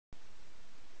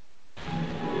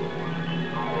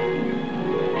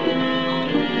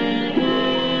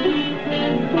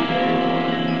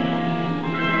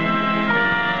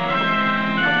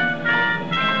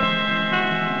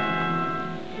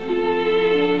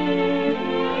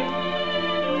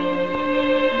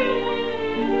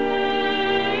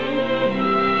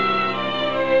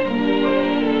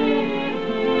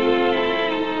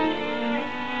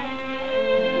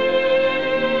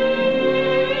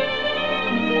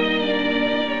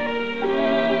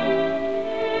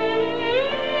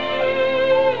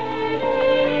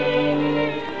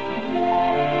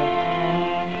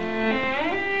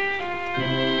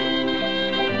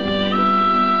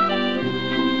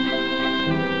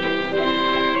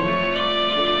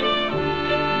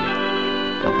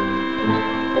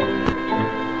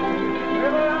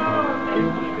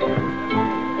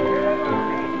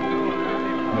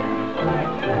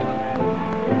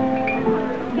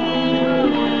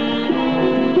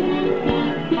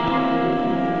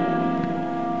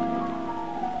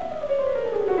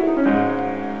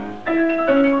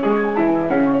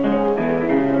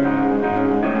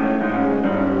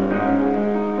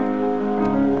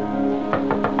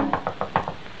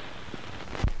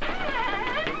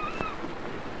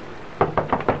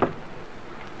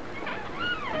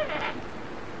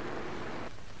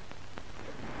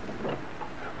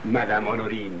Madame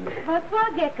Honorine.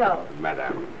 Bonsoir, Gecko.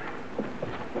 Madame.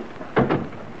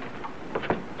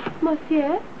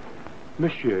 Monsieur?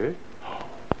 Monsieur? Oh,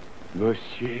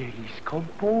 Monsieur, he's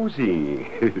composing.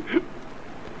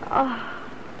 Oh,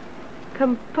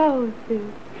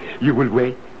 composing. You will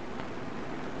wait?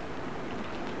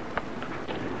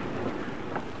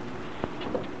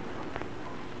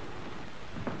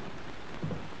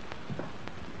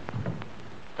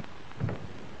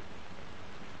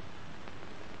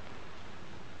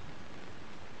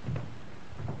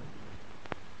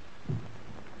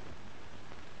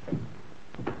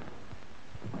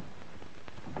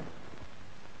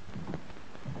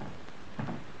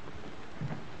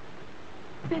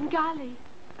 Svengali.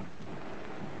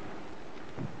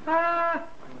 Ah,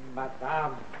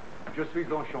 madame, je suis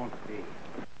enchanté.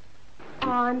 Oh,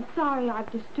 I'm sorry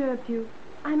I've disturbed you.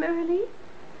 I'm early?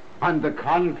 On the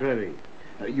contrary,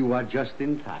 you are just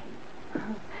in time.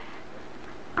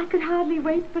 I could hardly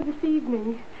wait for this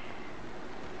evening.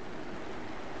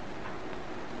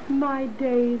 My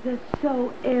days are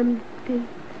so empty.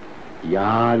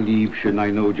 Ja, Liebchen, I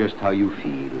know just how you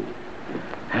feel.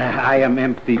 I am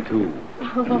empty, too.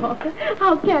 Oh,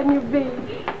 how can you be?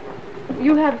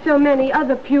 You have so many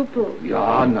other pupils.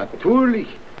 Ja, natürlich.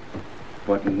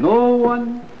 But no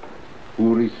one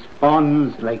who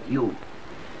responds like you.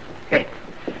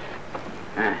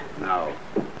 Now,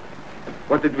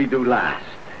 what did we do last?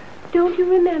 Don't you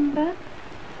remember?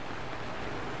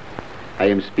 I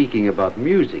am speaking about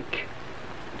music.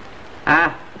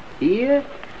 Ah, here?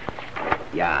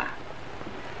 Yeah.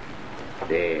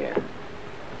 There.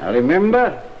 Now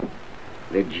remember?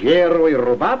 Leggero e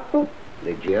rubato,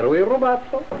 leggero e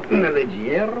rubato,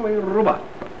 leggero e rubato.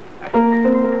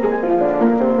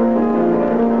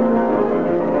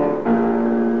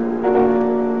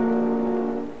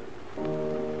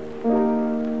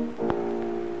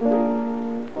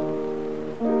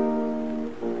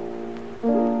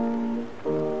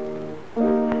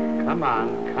 Come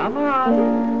on, come on.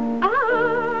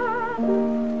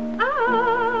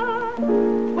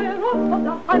 We're off on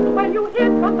the hunt when you hear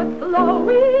trumpets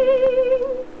blowing.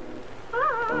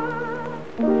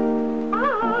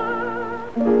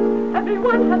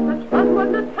 Everyone has such fun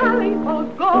when the tally goes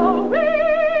going.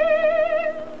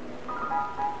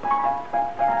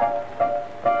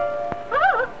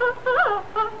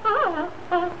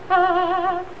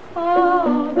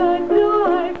 Oh, the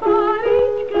joy for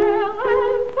each girl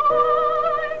and boy.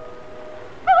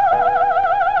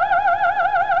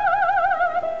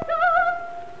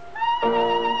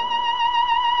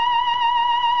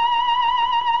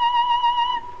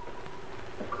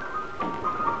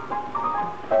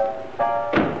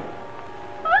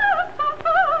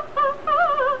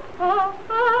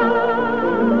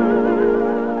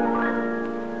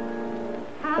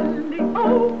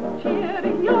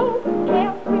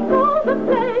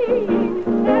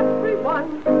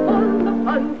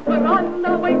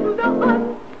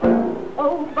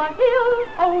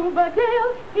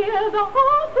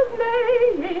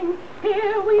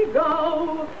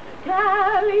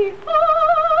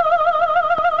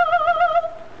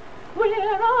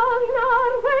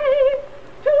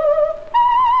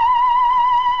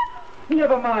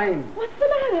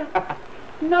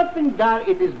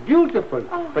 It is beautiful,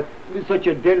 but with such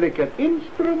a delicate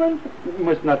instrument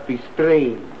must not be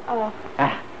strained. Oh.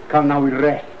 Come now, we'll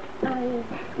rest.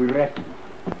 We'll rest.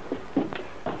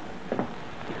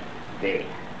 There.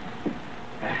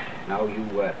 Now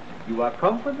you are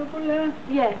comfortable, eh?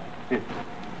 Yes.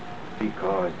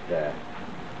 Because there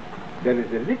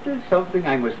is a little something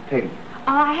I must tell you.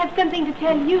 Oh, I have something to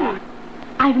tell you.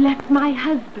 I've left my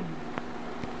husband.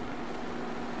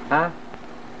 Huh?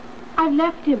 I've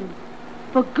left him.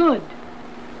 For good.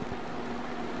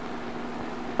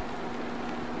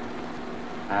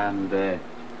 And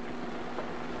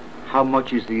how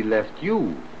much has he left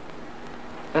you?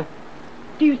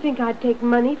 Do you think I'd take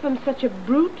money from such a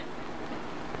brute?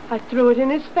 I threw it in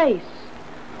his face.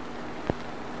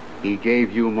 He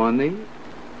gave you money,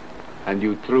 and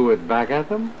you threw it back at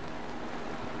him?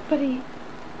 But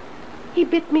he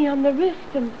bit me on the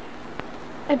wrist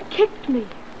and kicked me.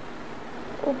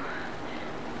 Oh.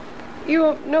 You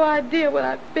have no idea what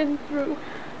I've been through.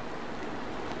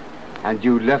 And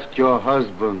you left your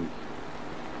husband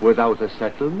without a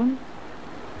settlement?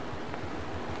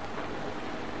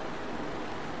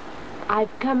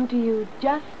 I've come to you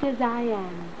just as I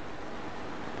am.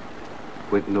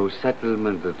 With no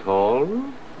settlement at all?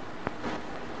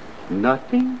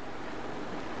 Nothing?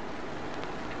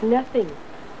 Nothing.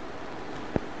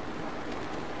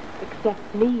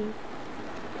 Except me.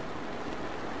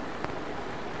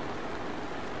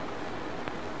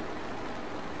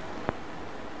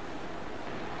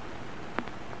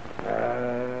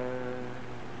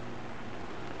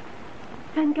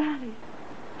 Svengali,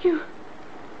 you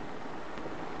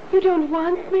don't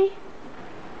want me?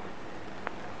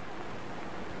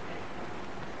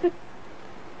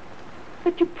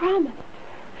 But you promised.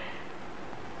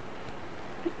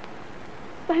 But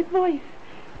my voice,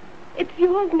 it's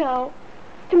yours now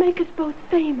to make us both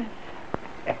famous.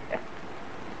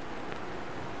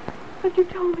 But you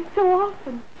told me so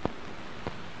often.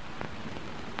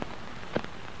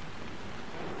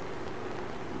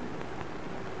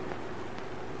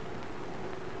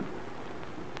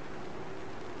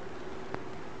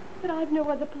 But I've no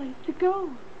other place to go.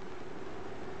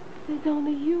 There's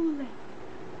only you left.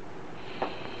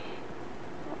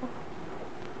 Oh,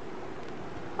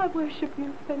 I worship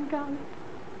you, Svengali.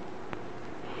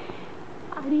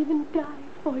 I'd even die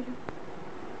for you.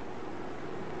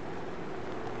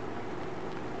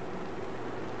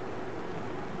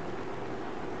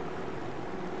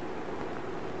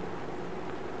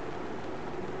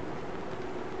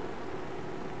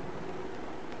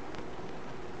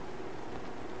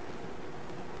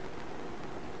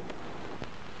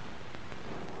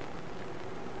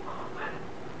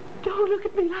 Don't look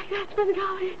at me like that,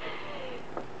 Svengali.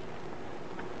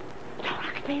 Don't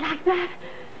look at me like that.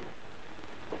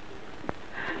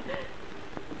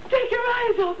 Take your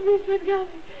eyes off me, Svengali.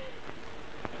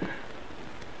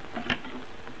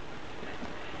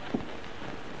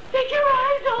 Take your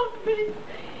eyes off me.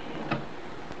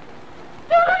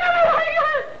 Don't look at me like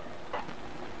that.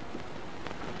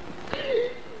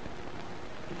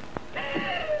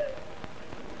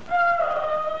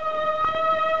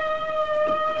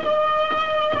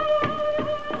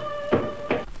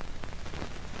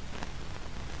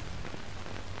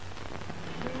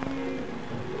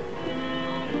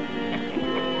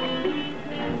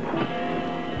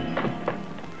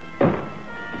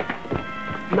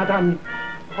 Madame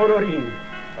Honori.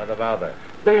 What about her?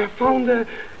 They are found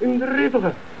in the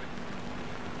river.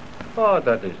 Oh,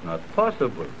 that is not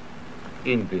possible.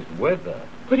 In this weather.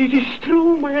 But it is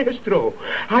true, maestro.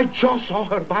 I just saw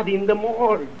her body in the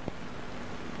morgue.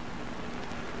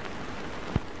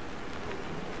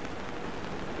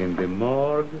 In the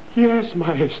morgue? Yes,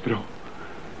 maestro.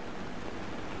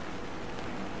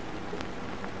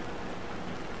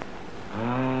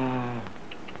 Ah.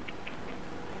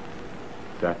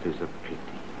 That is a pity.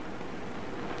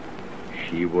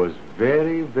 She was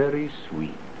very, very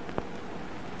sweet.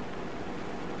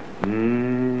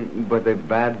 But a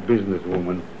bad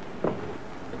businesswoman.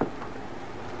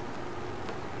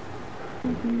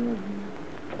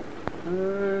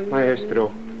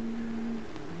 Maestro,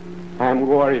 I'm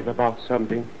worried about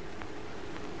something.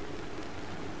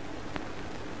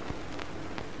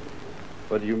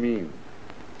 What do you mean?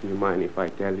 Do you mind if I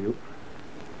tell you?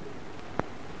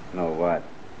 No, what?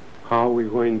 How are we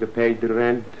going to pay the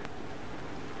rent?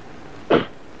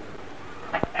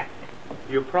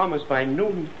 You promised by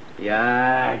noon.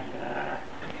 Yeah.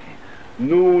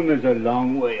 Noon is a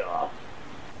long way off.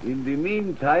 In the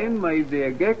meantime, my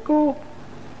dear Gecko,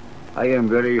 I am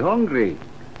very hungry.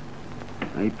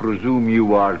 I presume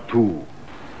you are too.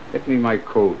 Let me my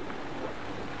coat.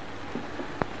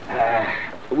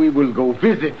 We will go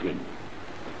visiting.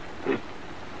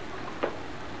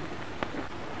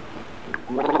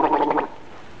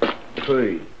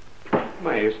 Hey.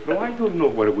 Maestro, I don't know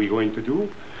what we're going to do.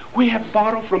 We have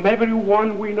borrowed from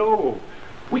everyone we know.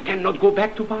 We cannot go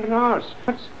back to Barnard's.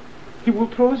 He will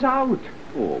throw us out.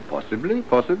 Oh, possibly.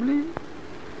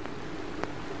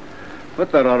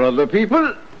 But there are other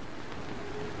people.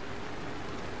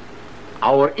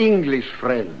 Our English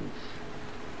friends.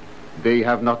 They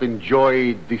have not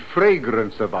enjoyed the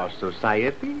fragrance of our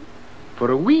society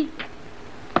for a week.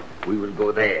 We will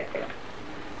go there.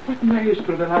 But,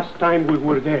 Maestro, the last time we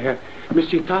were there,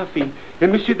 Monsieur Taffy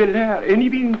and Monsieur de Laird, and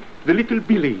even the little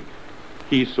Billee,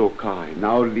 he is so kind.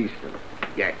 Now listen,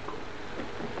 Gecko.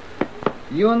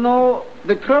 You know,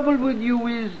 the trouble with you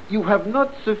is you have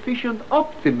not sufficient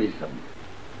optimism.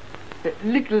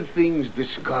 Little things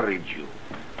discourage you.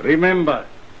 Remember,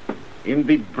 in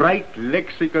the bright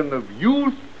lexicon of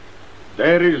youth,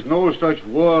 there is no such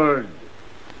word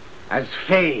as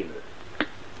fail.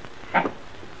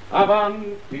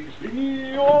 Avanti,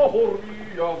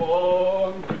 signori,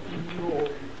 avanti,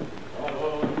 signori,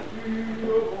 avanti,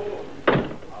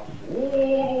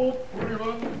 amore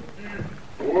privanti,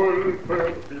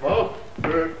 colperti,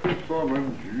 batterti,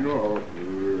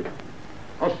 mangiare.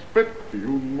 Aspetti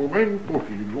un momento,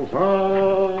 chi lo sa.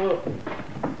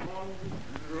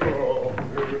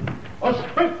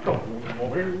 Aspetta un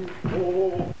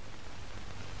momento.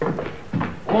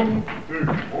 Quante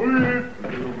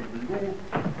poeti non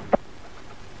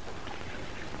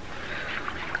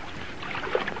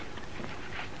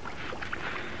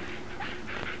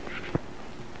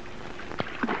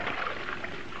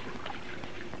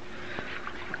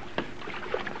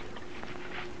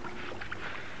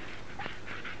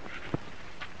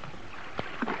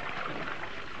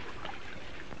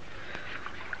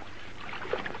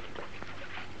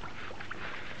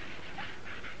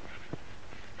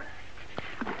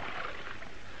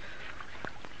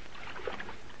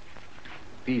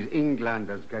These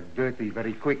Englanders get dirty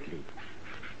very quickly.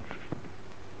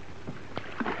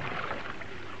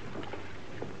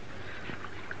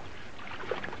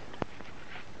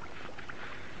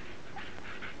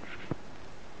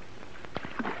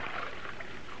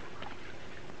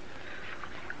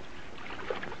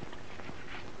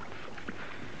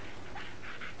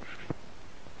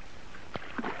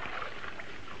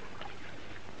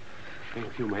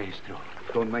 Thank you, Maestro.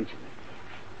 Don't mention it.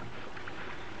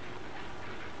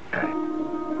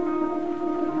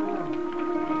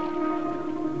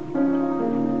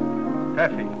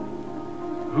 Taffy.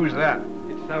 Who's that?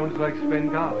 It sounds like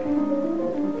Svengali.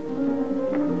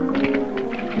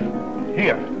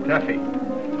 Here, Taffy.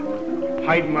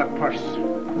 Hide my purse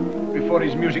before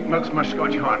his music melts my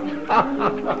Scotch heart.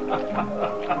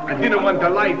 I didn't want to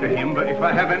lie to him, but if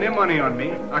I have any money on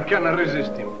me, I cannot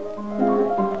resist him.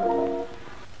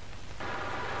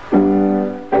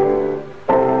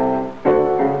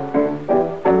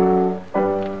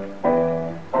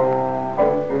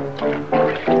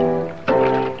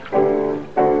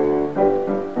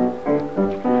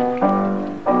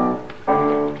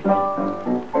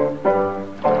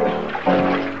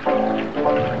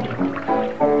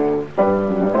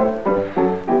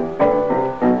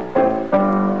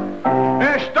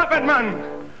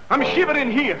 I'm shivering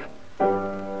here.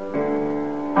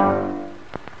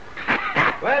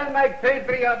 Well, my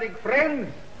patriotic friends,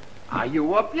 are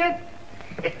you up yet?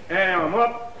 Yeah, I'm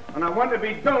up, and I want to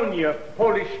be done, you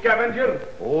Polish scavenger.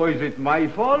 Oh, is it my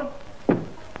fault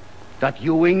that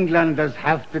you Englanders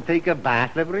have to take a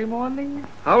bath every morning?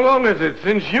 How long is it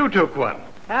since you took one?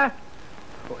 Huh?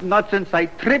 Not since I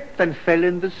tripped and fell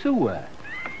in the sewer.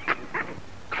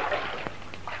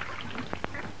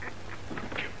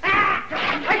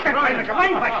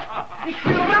 Ich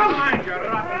will raus!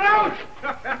 Raus!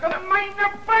 Meine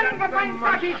Beine, mein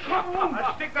Gott, ich komm um!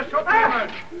 Stick das so drin!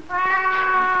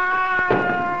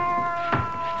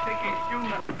 Stick ich,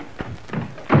 Junge!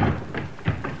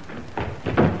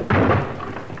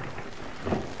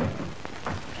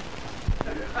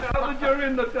 Now that you're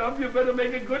in the tub, you better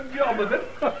make a good job of it.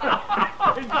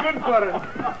 It's good for him.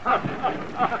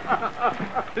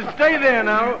 Stay there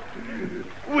now.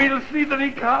 We'll see that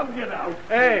he can't get out.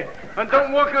 Hey, and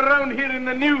don't walk around here in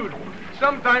the nude.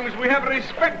 Sometimes we have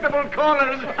respectable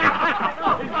corners.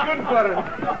 It's good for him.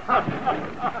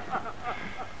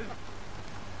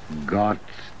 God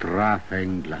strafe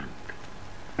England.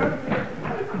 Well,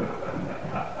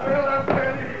 I'm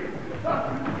ready.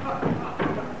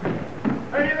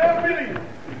 Hey there, Billee.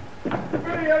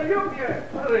 Billee, are you here?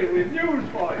 Hurry, with news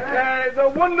for you. The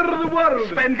wonder of the world.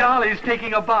 Svengali's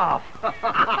taking a bath.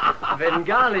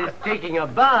 Svengali's taking a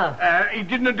bath. He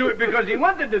didn't do it because he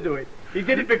wanted to do it. He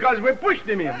did it because we pushed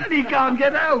him in. And he can't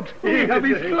get out. We have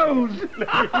his clothes.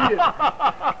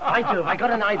 Right, Joe, I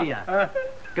got an idea.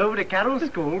 Go to Carol's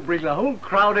school, bring the whole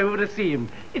crowd over to see him.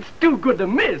 It's too good to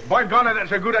miss. By golly,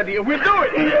 that's a good idea. We'll do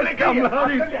it. Here, come,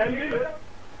 hurry.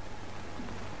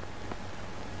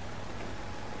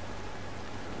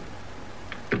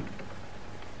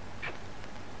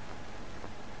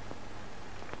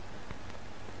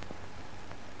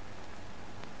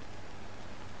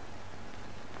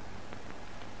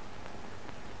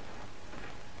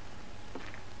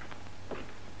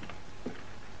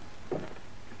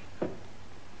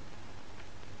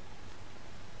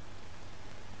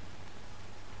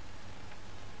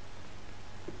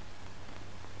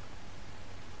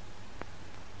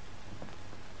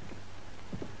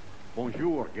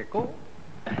 Bonjour, Gecko.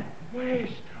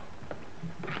 Maestro.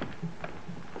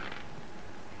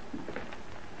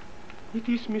 It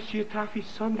is Monsieur Taffy's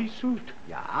Sunday suit.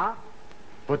 Yeah,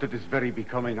 but it is very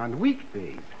becoming on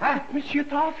weekdays. Huh? Monsieur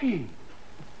Taffy.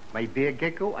 My dear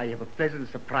Gecko, I have a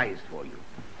pleasant surprise for you.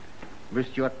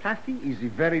 Monsieur Taffy is a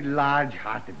very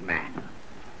large-hearted man.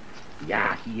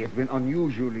 Yeah, he has been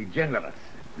unusually generous.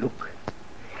 Look.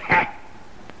 Ha!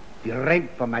 The rent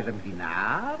for Madame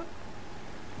Dinard,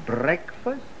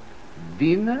 breakfast,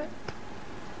 dinner,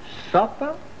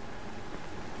 supper,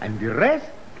 and the rest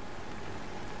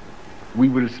we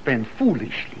will spend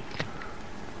foolishly.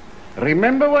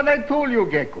 Remember what I told you,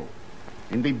 Gecko.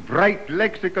 In the bright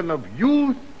lexicon of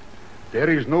youth, there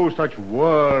is no such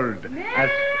word as...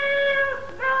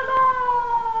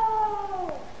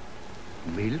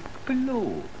 Milk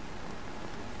below.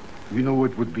 You know,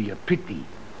 it would be a pity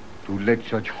to let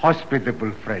such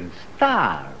hospitable friends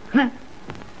starve. Huh?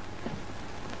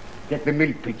 Get the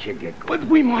milk pitcher, Gecko. But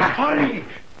we must hurry.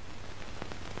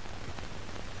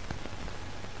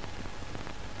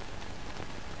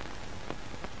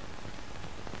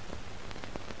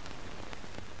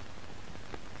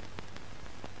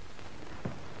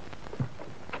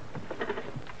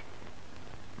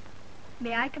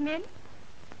 May I come in?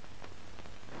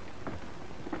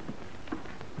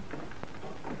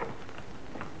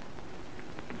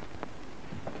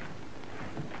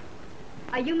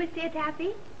 Are you Monsieur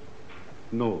Taffy?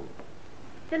 No.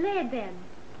 The Laird, then?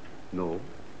 No.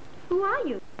 Who are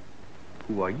you?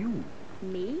 Who are you?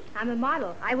 Me? I'm a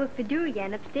model. I work for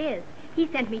Durian upstairs. He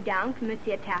sent me down for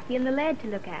Monsieur Taffy and the Laird to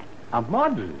look at. A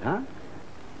model, huh?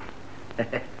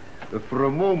 For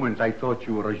a moment, I thought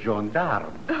you were a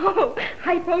gendarme. Oh,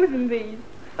 I pose in these.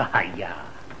 Ah, yeah.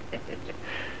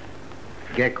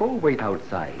 Gecko, wait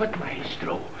outside. But,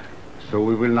 Maestro... So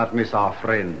we will not miss our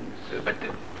friends. But...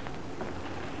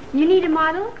 You need a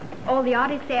model? All the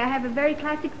artists say I have a very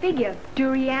classic figure.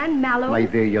 Durian, Mallow... My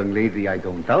dear young lady, I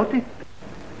don't doubt it.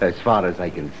 As far as I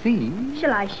can see.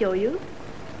 Shall I show you?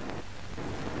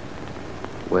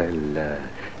 Well,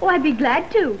 Oh, I'd be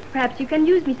glad to. Perhaps you can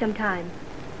use me sometime.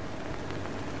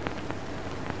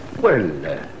 Well,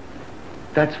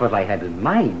 that's what I had in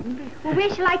mind. Well,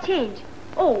 where shall I change?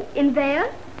 Oh, in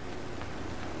there?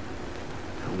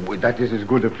 Well, that is as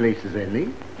good a place as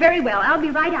any. Very well. I'll be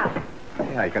right out.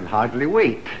 I can hardly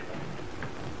wait.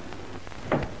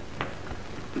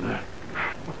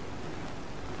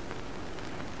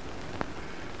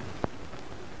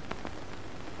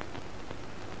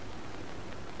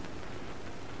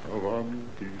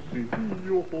 Avanti,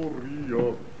 signori,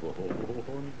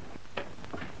 avanti.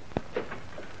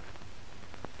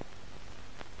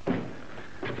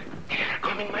 They're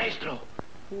coming, Maestro.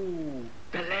 Ooh.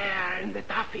 The Laird and the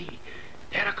Taffy.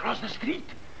 They're across the street.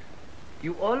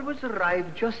 You always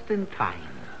arrive just in time.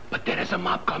 But there is a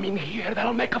mob coming here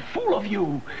that'll make a fool of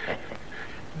you.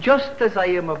 Just as I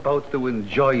am about to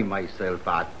enjoy myself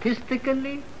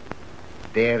artistically,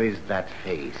 there is that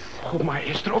face. Oh,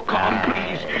 Maestro, come,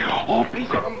 please. Oh, please,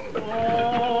 come.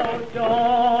 Oh,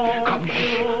 don't Come.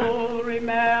 you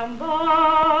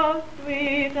remember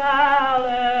sweet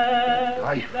Alice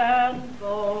Life. and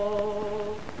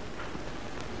so?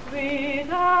 Sweet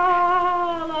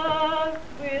Alice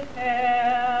with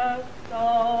hair so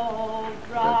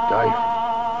brown.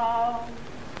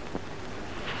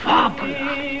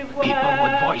 Fabula. People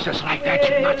with voices like that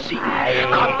should not sing.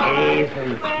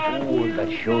 Evil fool that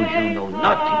shows you know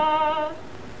nothing.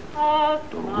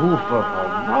 The roof of her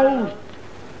mouth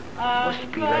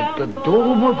must be like the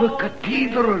dome of a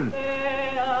cathedral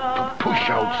to push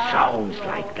out sounds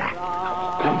like that.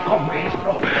 Come,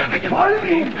 Maestro. Follow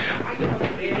me.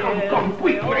 Come,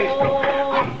 quick, Maestro.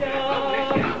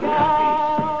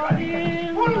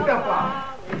 It's wonderful.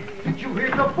 Did you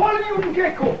hear the volume,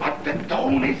 Gecko? But the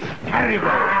tone is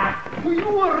terrible. For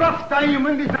you a rough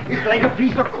diamond is like a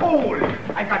piece of coal.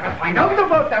 I gotta find out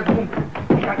about that room.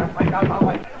 I gotta find out how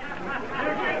I...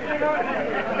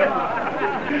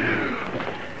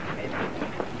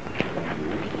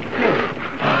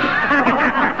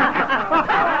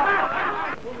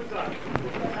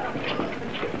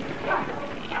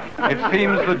 It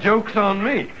seems the joke's on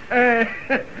me.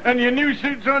 And your new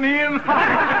suit's on him?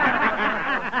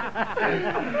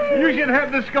 You should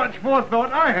have the Scotch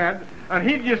forethought I had and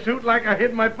hid your suit like I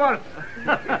hid my purse.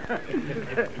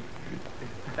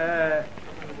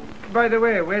 By the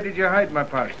way, where did you hide my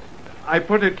purse? I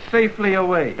put it safely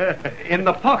away in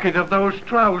the pocket of those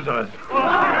trousers.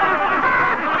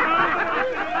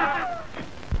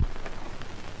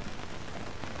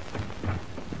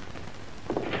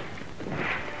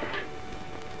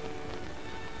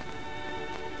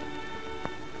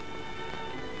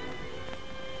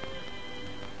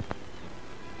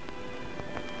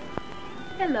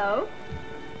 Hello.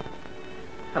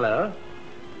 Hello.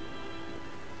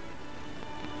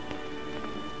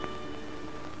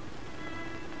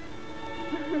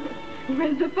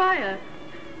 Where's the fire?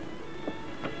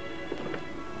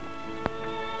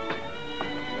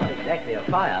 Not exactly a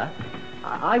fire.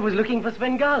 I was looking for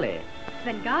Svengali.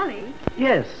 Svengali?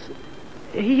 Yes.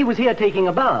 He was here taking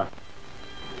a bath.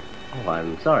 Oh,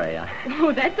 I'm sorry.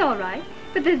 Oh, that's all right.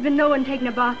 But there's been no one taking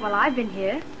a bath while I've been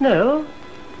here. No.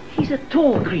 He's a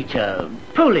tall creature.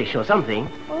 Polish or something.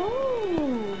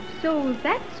 Oh, so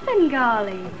that's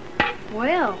Svengali.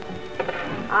 Well,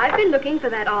 I've been looking for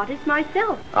that artist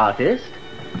myself. Artist?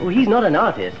 Oh, he's not an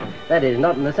artist. That is,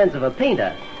 not in the sense of a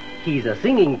painter. He's a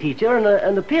singing teacher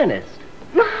and a pianist.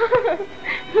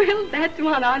 Well, that's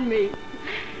one on me.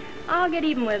 I'll get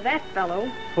even with that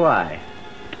fellow. Why?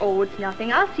 Oh, it's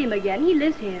nothing. I'll see him again. He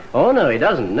lives here. Oh, no, he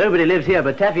doesn't. Nobody lives here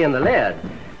but Taffy and the Laird.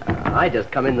 I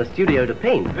just come in the studio to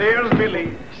paint. There's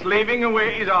Billee, slaving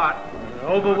away his art.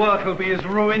 Overwork will be his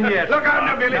ruin yet. Look out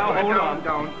now, Billee. Now, hold on.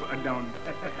 Down.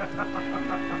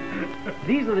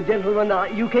 These are the gentlemen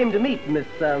you came to meet, Miss,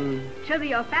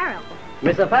 Trilby O'Ferrall.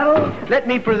 Miss O'Ferrall, let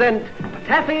me present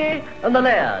Taffy and the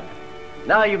Laird.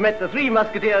 Now you've met the three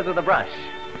musketeers of the brush.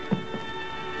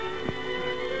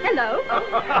 Hello.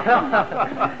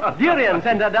 Durian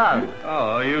sent her down.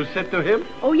 Oh, you said to him?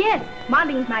 Oh, yes.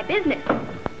 Modeling's my business.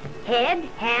 Head,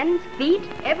 hands, feet,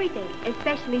 everything.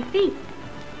 Especially feet.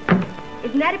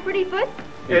 Isn't that a pretty foot?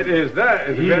 It is that.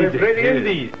 It's very pretty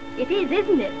indeed. It is,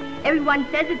 isn't it? Everyone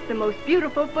says it's the most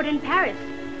beautiful foot in Paris.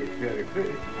 It's very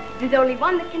pretty. There's only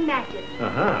one that can match it.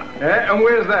 Uh-huh. And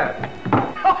where's that?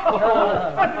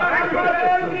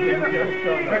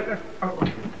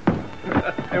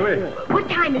 Hey, wait. What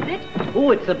time is it?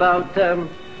 Oh, it's about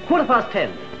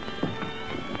 10:15.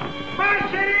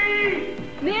 Marcherie!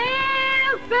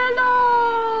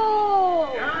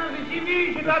 Fellow!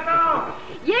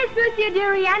 Yes, Monsieur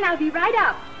Durian, I'll be right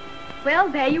up. Well,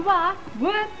 there you are.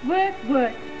 Work, work,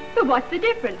 work. But what's the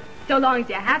difference? So long as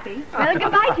you're happy. Well,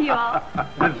 goodbye to you all.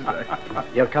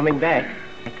 You're coming back.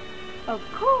 Of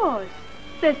course.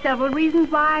 There's several reasons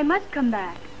why I must come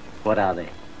back. What are they?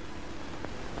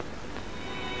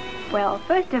 Well,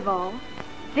 first of all,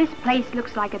 this place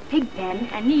looks like a pig pen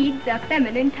and needs a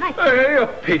feminine touch. Hey, a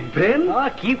pig pen? Oh,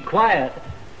 keep quiet.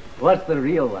 What's the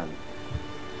real one?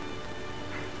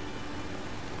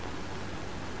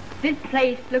 This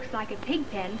place looks like a pig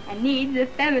pen and needs a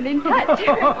feminine touch.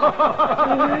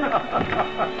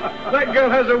 That girl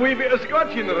has a wee bit of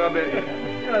Scotch in her, I bet.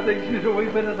 I think she's a wee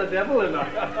bit of the devil in her.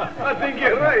 I think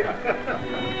you're right.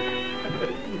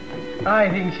 I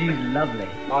think she's lovely.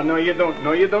 Oh, no, you don't.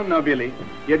 No, you don't know, Billy.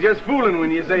 You're just fooling when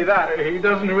you say that. He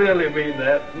doesn't really mean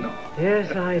that. No.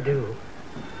 Yes, I do.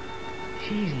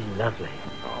 She's lovely.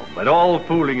 Oh, but all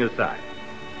fooling aside,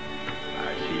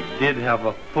 she did have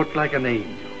a foot like an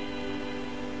angel.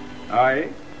 Aye,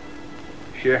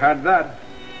 she had that.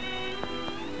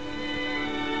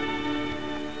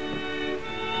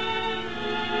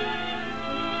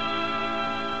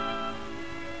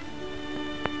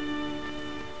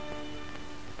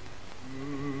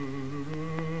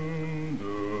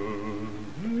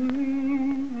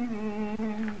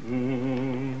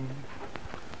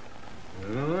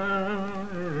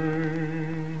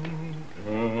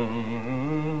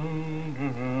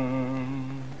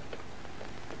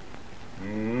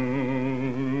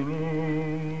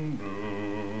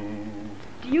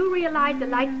 The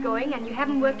light's going and you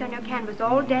haven't worked on your canvas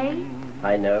all day?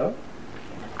 I know.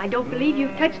 I don't believe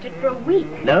you've touched it for a week.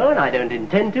 No, and I don't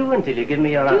intend to until you give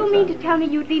me your answer. Do you mean to tell me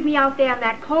you'd leave me out there on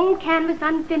that cold canvas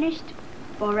unfinished?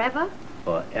 Forever?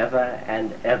 Forever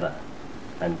and ever.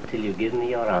 Until you give me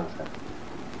your answer.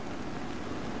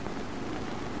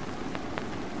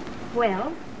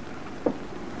 Well,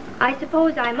 I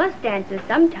suppose I must answer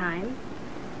sometime.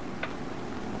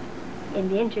 In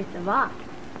the interest of art.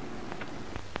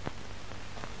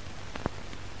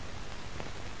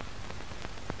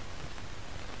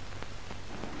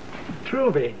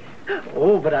 Trilby.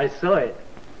 Oh, but I saw it.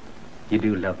 You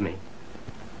do love me.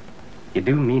 You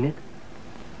do mean it.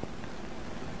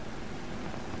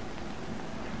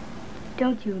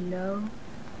 Don't you know?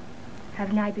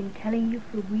 Haven't I been telling you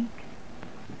for weeks?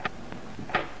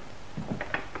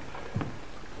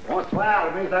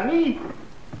 Bonsoir, mes amis.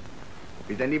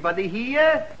 Is anybody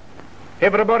here?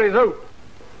 Everybody's out.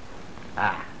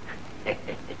 Ah.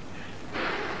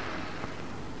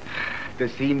 There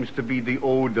seems to be the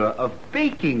odor of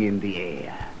baking in the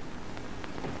air.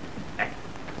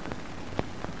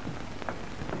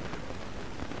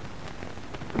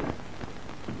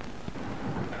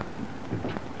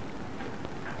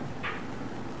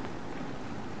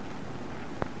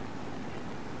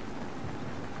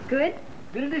 Good?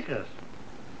 Delicious.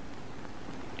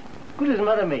 Good as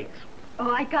Mother makes.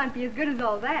 Oh, I can't be as good as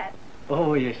all that.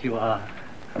 Oh, yes, you are.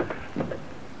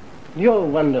 You're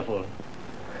wonderful.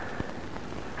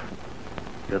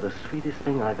 You're the sweetest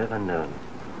thing I've ever known.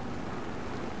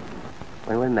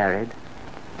 When we're married,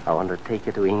 I want to take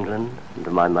you to England and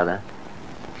to my mother.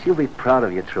 She'll be proud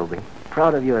of you, Trilby.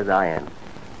 Proud of you as I am.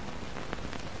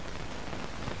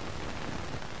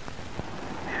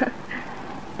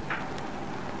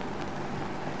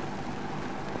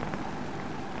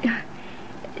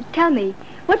 Tell me,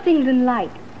 what's England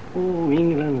like? Oh,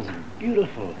 England's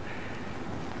beautiful.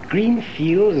 Green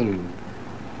fields and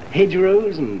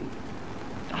hedgerows and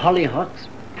hollyhocks,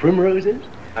 primroses.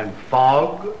 And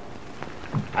fog,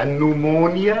 and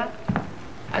pneumonia,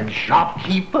 and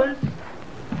shopkeepers,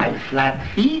 and flat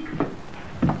feet,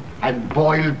 and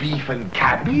boiled beef and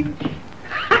cabbage.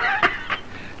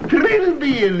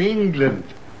 Trilby in England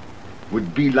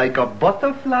would be like a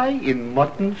butterfly in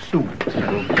mutton soup.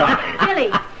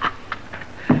 Billee.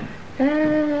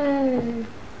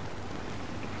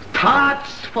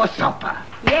 tarts for supper.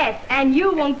 Yes, and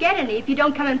you won't get any if you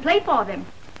don't come and play for them.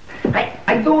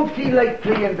 I don't feel like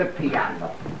playing the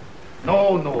piano.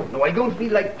 No, I don't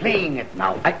feel like playing it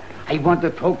now. I want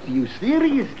to talk to you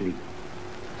seriously.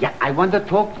 Yeah, I want to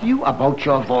talk to you about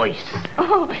your voice.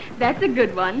 Oh, that's a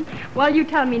good one. Well, you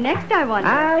tell me next, I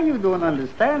wonder. You don't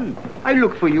understand. I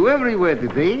look for you everywhere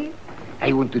today.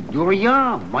 I went to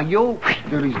Durian, Mayo.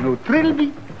 There is no Trilby.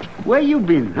 Where you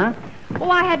been, huh? Oh,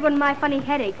 I had one of my funny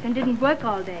headaches and didn't work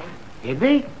all day.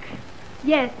 Headache?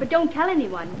 Yes, but don't tell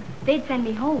anyone. They'd send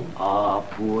me home.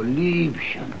 Poor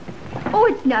Liebchen. Oh,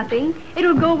 it's nothing.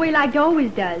 It'll go away like it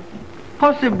always does.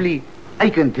 Possibly. I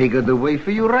can take it away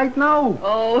for you right now.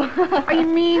 Oh. I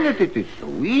mean it. It is so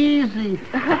easy.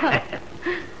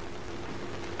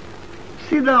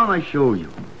 Sit down, I show you.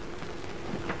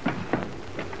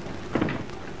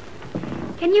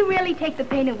 Can you really take the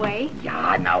pain away?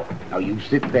 Yeah, now you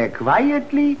sit there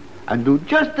quietly and do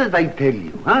just as I tell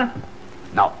you, huh?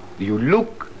 Now, you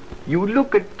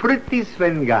look at pretty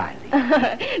Svengali.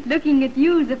 Looking at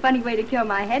you is a funny way to cure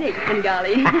my headache,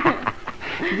 Svengali.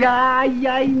 Yeah,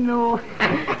 I know.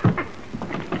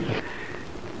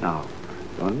 Now,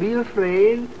 don't be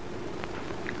afraid.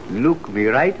 Look me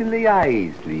right in the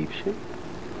eyes, Liebchen.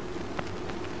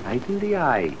 Right in the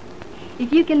eye.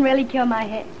 If you can really cure my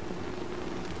head.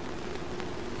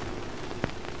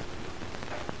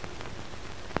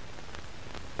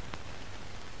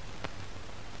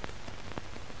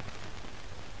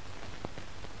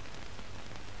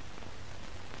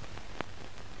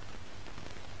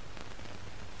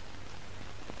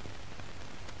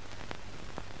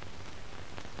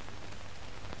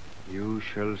 You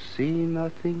shall see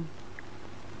nothing,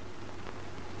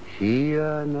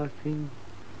 hear nothing,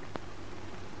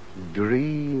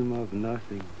 dream of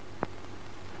nothing,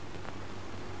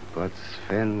 but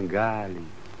Svengali,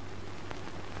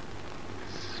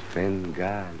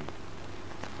 Svengali,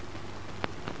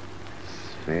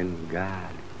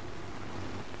 Svengali.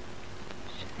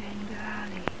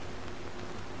 Svengali.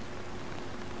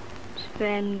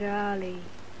 Svengali.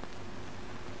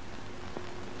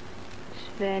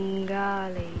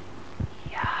 Svengali.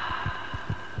 Yeah.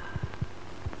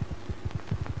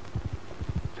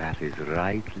 That is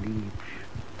right, Liebchen.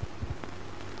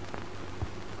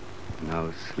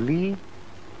 Now sleep.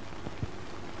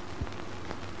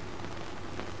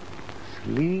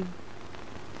 Sleep.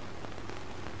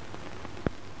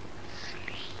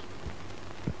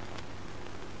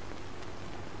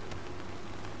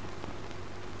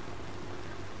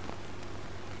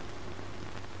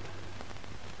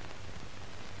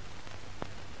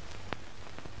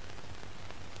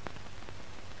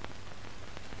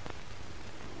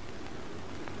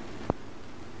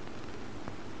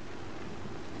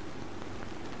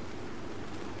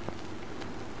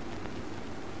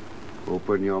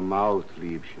 Open your mouth,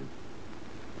 Liebchen.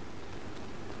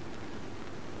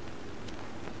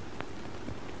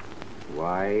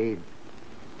 Wide.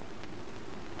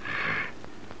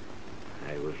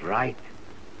 I was right.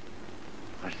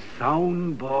 A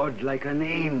soundboard like an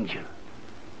angel.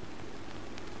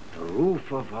 The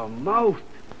roof of her mouth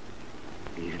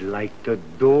is like the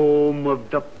dome of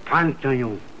the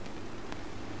Pantheon.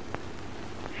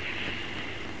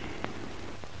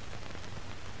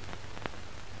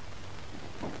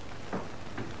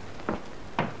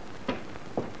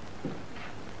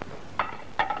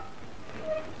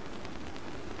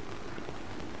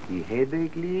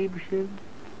 Headache, Liebchen?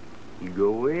 You go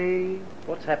away.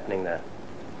 What's happening there?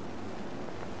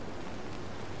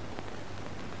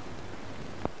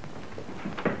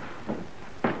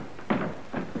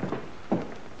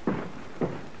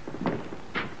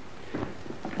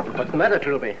 What's the matter,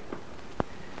 Trilby?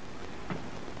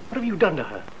 What have you done to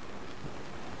her?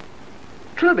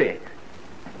 Trilby!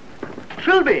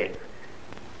 Trilby!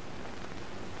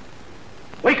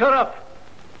 Wake her up!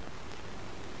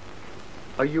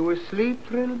 Are you asleep,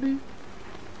 Trilby?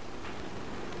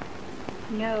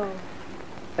 No.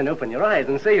 Then open your eyes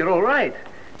and say you're all right.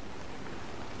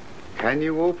 Can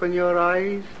you open your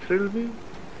eyes, Trilby?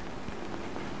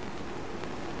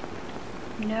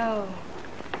 No.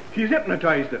 He's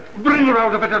hypnotized her. Bring her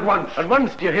out of it at once. At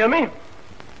once, do you hear me?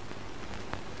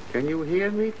 Can you hear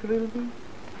me, Trilby?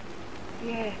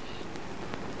 Yes.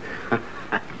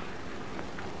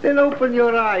 Then open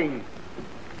your eyes.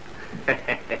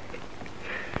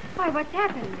 Why, what's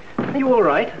happened? Are you all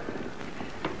right?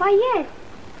 Why, yes.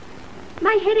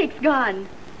 My headache's gone.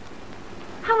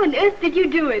 How on earth did you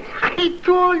do it? I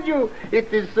told you,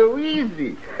 it is so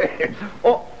easy.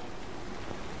 Oh.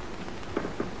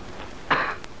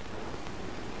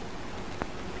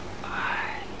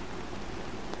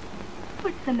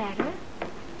 What's the matter?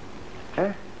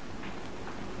 Huh?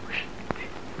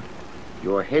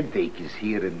 Your headache is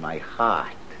here in my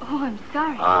heart. Oh, I'm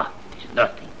sorry. Ah, it's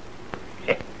nothing.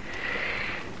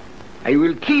 I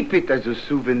will keep it as a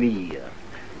souvenir.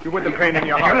 You put the pain in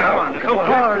your heart. Come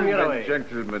on, get away.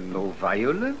 Gentlemen, no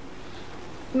violence.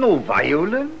 No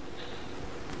violence.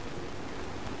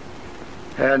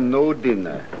 And no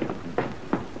dinner.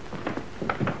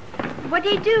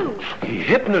 What'd he do? He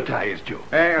hypnotized you.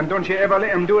 Hey, and don't you ever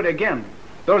let him do it again.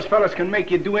 Those fellas can make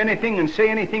you do anything and say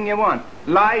anything you want.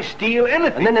 Lie, steal,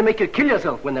 anything. And then they make you kill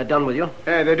yourself when they're done with you.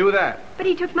 Hey, they do that. But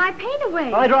he took my pain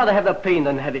away. I'd rather have the pain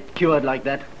than have it cured like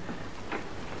that.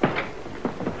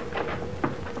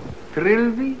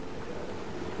 Trilby,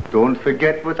 don't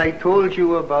forget what I told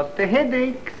you about the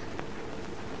headaches.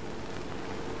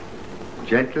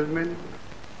 Gentlemen,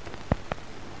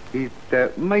 it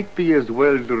might be as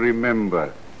well to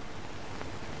remember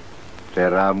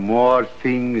there are more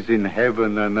things in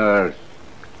heaven and earth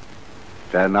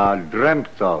than are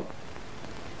dreamt of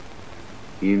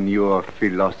in your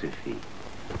philosophy.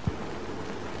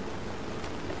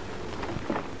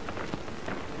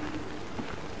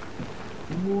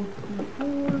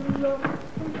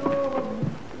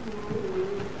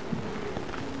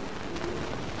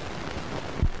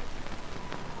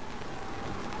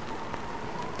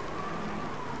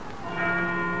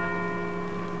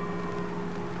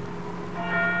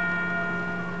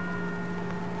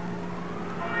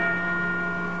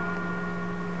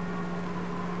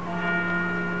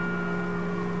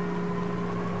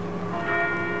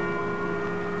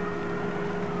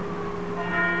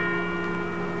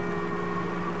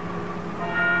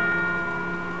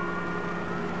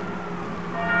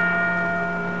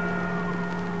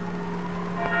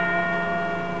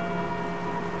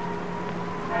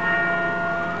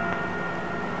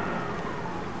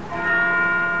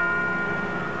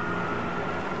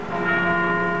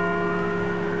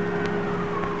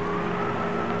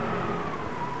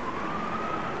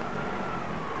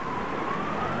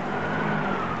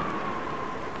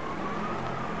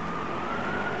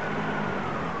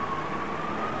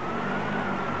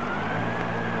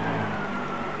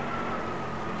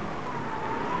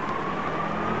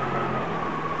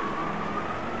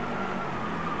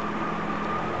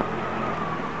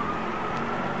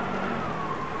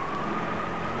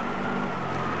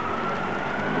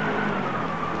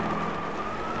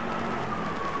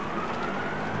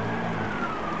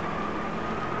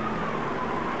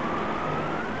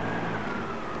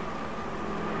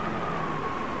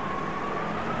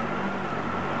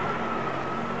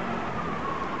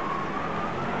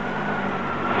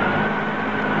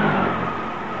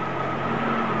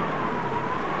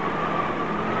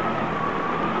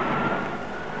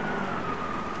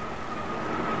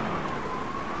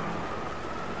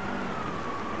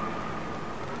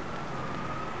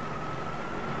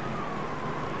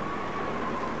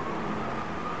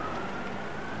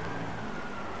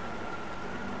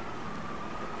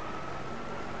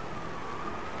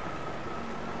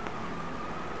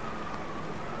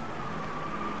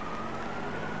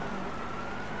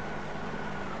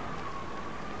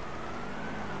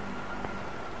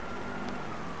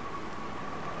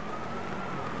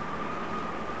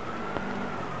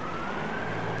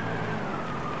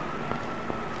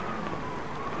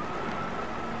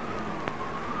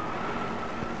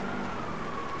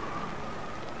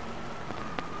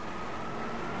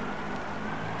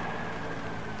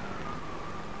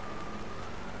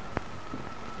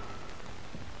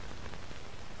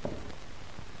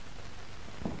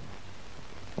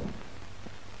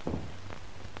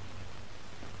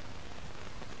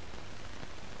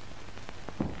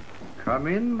 Come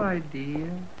in, my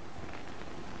dear.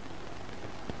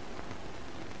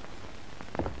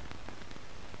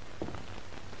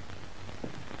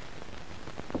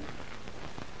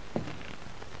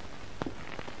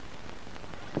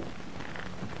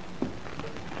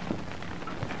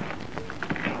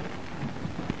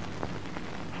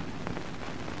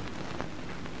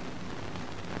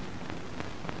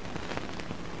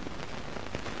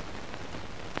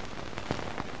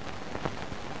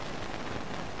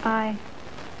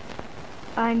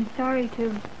 I'm sorry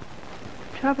to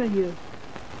trouble you.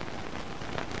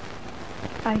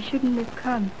 I shouldn't have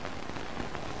come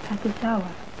at this hour.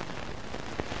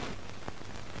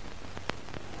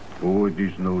 Oh, it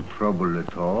is no trouble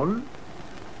at all.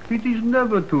 It is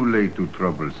never too late to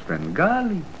trouble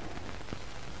Svengali.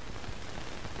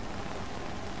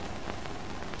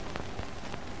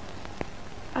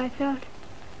 I felt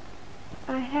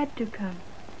I had to come.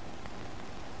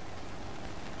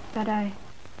 But I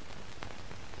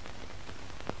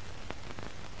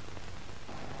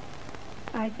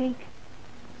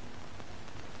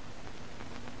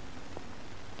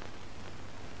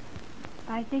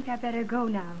I think I better go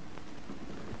now.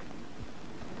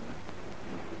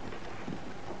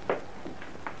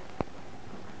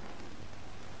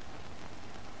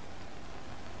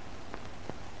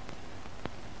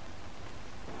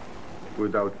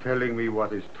 Without telling me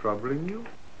what is troubling you?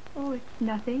 Oh, it's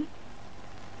nothing.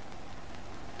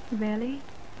 Really?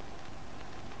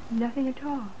 Nothing at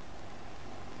all.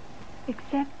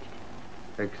 Except...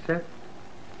 Except?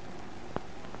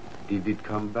 Did it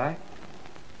come back?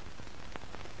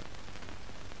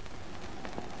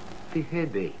 The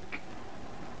headache.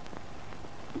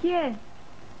 Yes.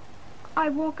 I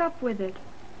woke up with it.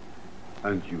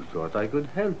 And you thought I could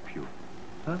help you,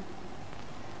 huh?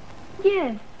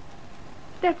 Yes.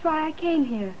 That's why I came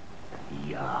here.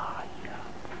 Yeah.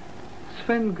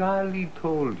 Svengali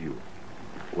told you,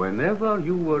 whenever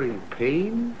you were in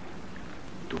pain,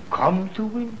 to come to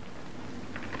him,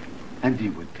 and he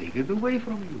would take it away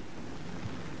from you.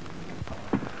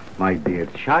 My dear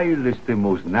child, it's the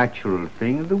most natural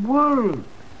thing in the world.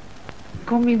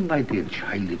 Come in, my dear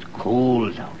child, it's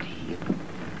cold out here.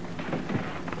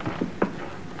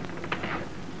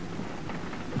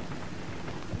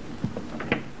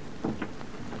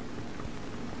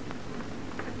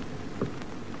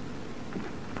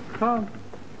 Come,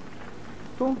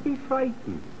 don't be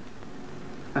frightened.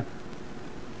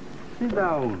 Sit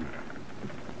down.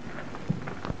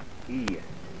 Here.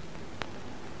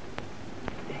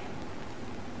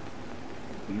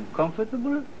 Are you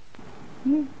comfortable?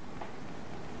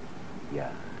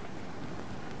 Yeah.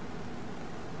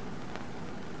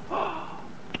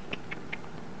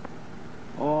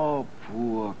 Oh,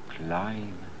 poor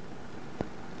Klein.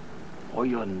 Oh,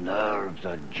 your nerves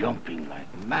are jumping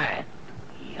like mad.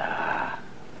 Yeah.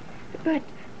 But...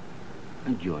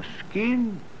 And your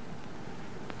skin?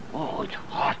 Oh, it's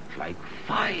hot like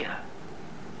fire.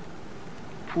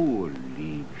 Poor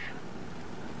Liebchen.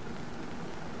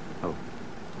 Oh,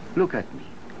 look at me.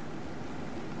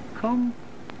 Come.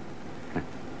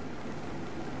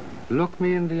 Look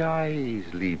me in the eyes,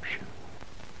 Liebchen.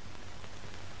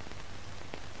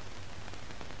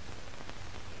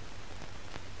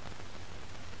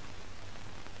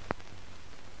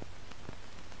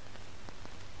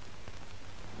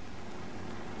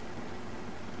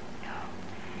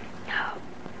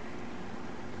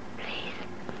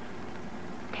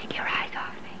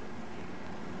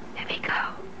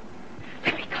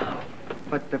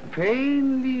 But the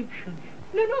pain, Liebchen.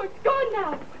 No, it's gone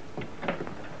now.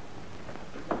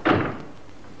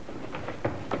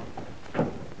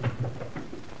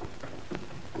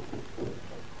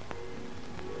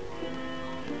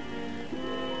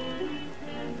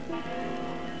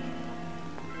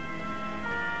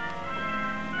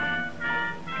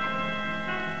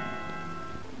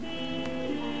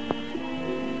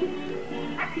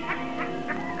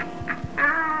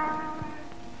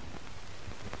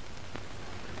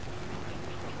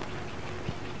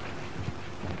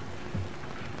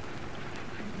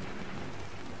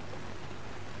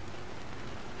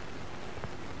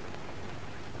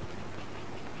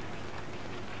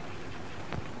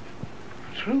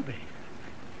 Trilby.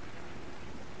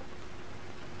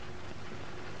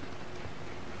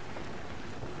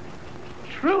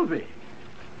 Trilby.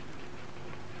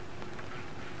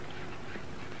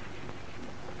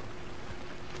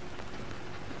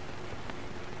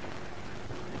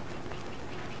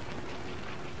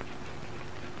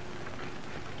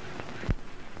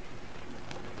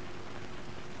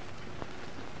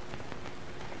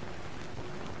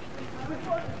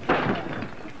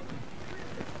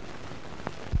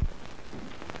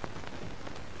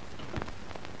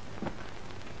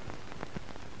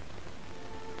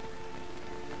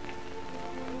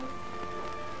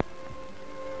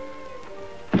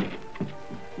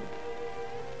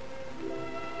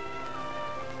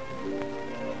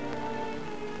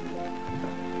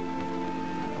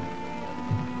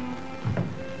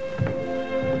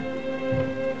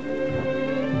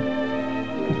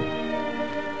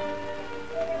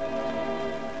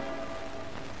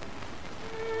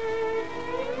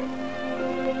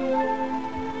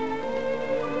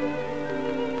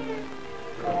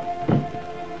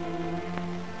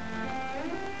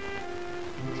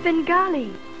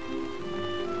 Svengali.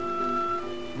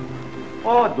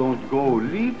 Oh, don't go,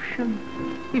 Liebchen.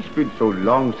 It's been so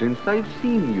long since I've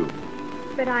seen you.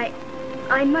 But I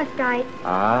must.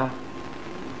 Ah?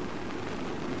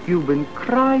 You've been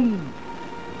crying.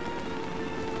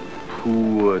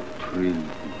 Poor Trilby.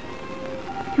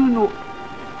 You know,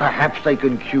 perhaps I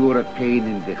can cure a pain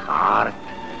in the heart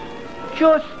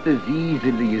just as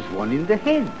easily as one in the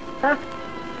head. Huh?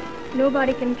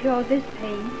 Nobody can cure this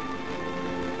pain.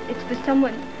 It's for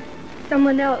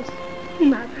someone else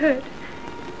whom I've hurt.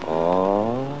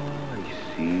 Oh, I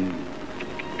see.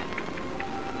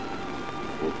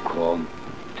 Oh, come.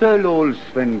 Tell old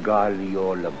Svengali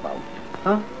all about it,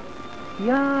 huh?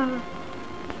 Yeah,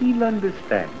 he'll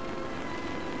understand.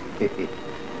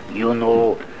 You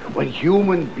know, when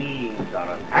human beings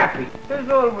are unhappy, there's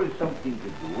always something to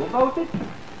do about it.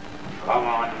 Come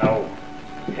on now.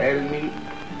 Tell me.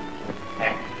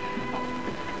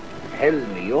 Tell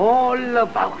me all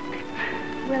about it.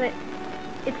 Well,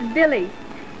 it's Billee.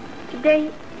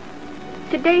 Today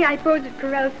I posed at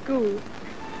Corral School.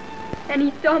 And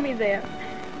he saw me there,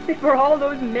 before all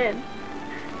those men.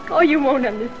 Oh, you won't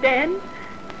understand.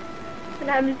 And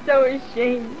I'm so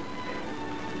ashamed.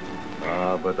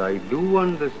 Ah, but I do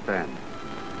understand.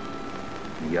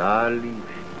 Yali.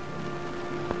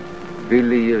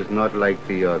 Billee is not like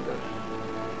the others.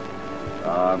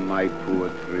 Ah, my poor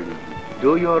Trilby.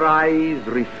 Do your eyes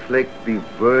reflect the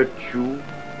virtue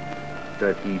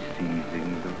that he sees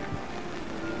in them?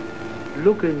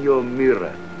 Look in your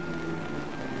mirror.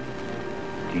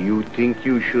 Do you think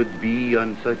you should be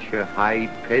on such a high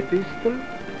pedestal?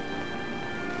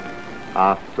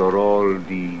 After all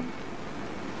the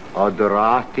other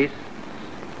artists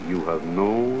you have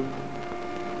known?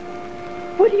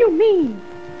 What do you mean?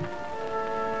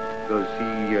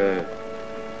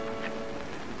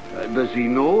 Does he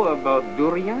know about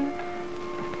Durian?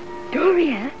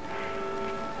 Durian?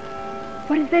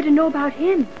 What is there to know about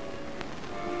him?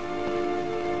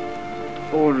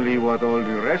 Only what all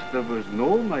the rest of us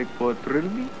know, my poor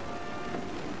Trilby.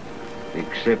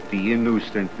 Except the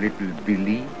innocent little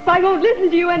Billee. I won't listen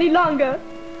to you any longer.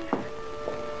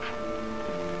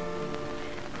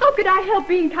 How could I help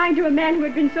being kind to a man who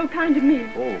had been so kind to me?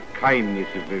 Oh, kindness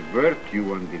is a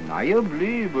virtue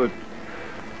undeniably, but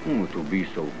to be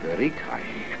so very kind.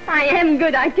 I am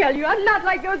good, I tell you. I'm not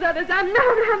like those others. I'm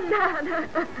not.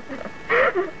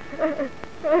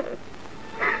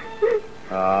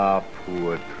 Ah,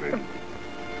 poor Trilby.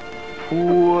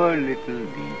 Poor little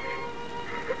leaf.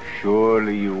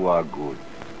 Surely you are good.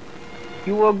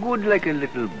 You are good like a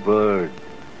little bird,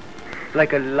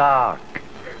 like a lark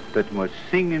that must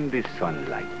sing in the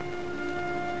sunlight.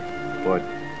 But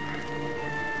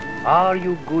are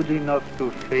you good enough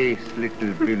to face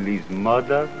little Billee's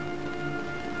mother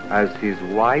as his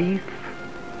wife?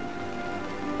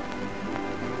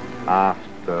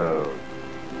 After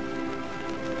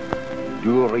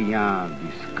Durian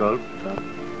the sculptor,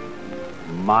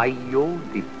 Mayo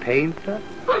the painter,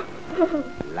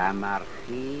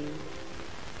 Lamartine.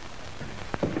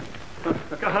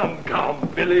 Come,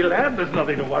 Billee, lad. There's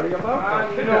nothing to worry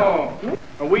about. No.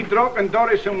 A wee drop in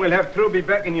Doris and we'll have Trilby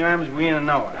back in your arms within an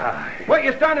hour. What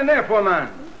you standing there for, man?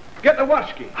 Get the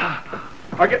whisky.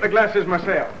 I'll get the glasses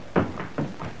myself.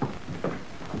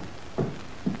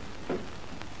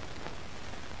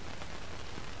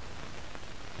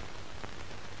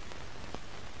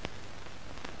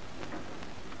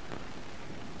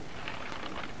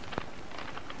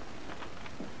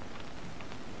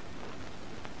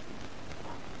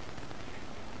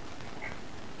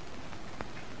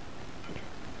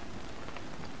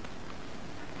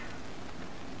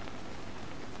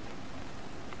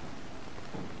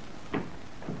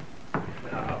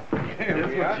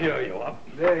 Cheer you up.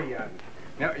 There you are.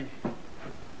 Now,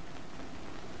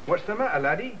 what's the matter,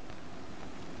 laddie?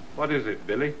 What is it,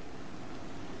 Billee?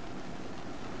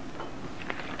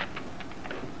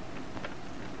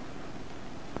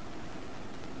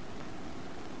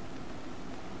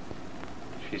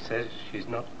 She says she's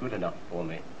not good enough for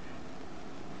me.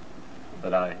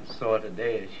 But I saw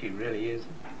today she really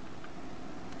isn't.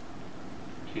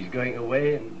 She's going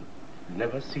away and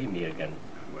never see me again.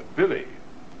 But, Billee,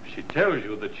 she tells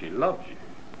you that she loves you.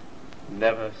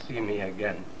 Never see me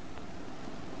again.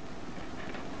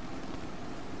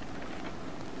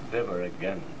 Never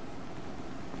again.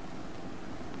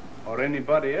 Or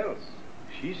anybody else,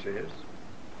 she says.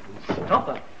 Stop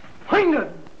her! Find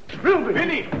her! Trilby!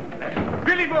 Billee!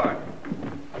 Billee boy!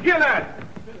 Here, lad!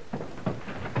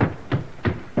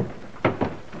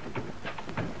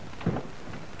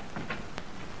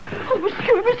 Oh,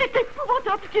 monsieur, mais c'est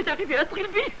épouvantable ce qui est arrivé à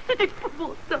Trilby. C'est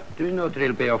épouvantable. Do you know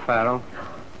Trilby O'Ferrall?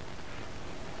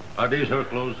 Are these her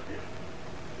clothes?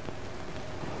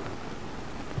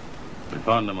 We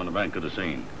found them on the bank of the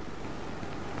Seine.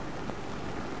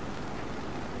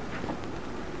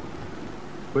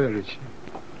 Where is she?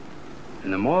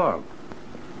 In the morgue.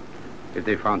 If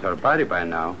they found her body by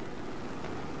now.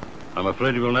 I'm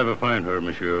afraid you will never find her,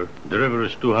 monsieur. The river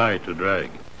is too high to drag.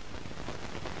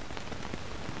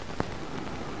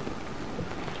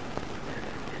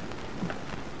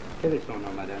 Quel est son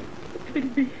nom, madame?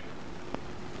 Trilby.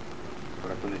 Vous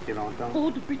la connaissez longtemps?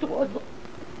 Oh, depuis 3 ans.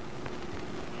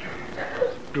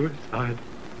 suicide.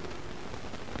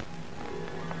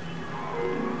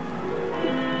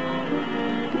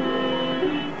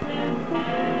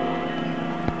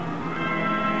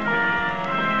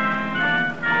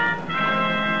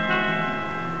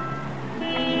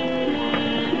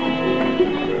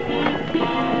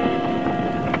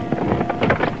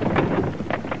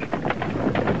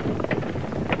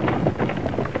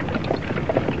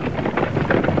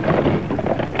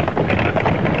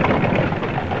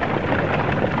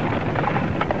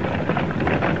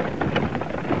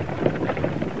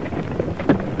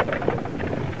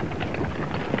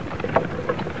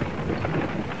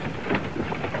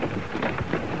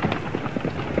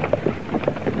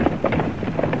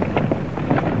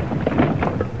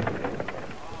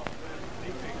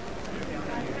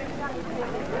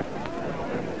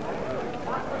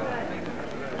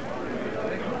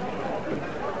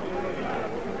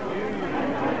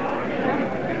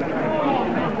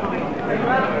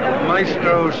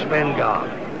 Maestro Svengali.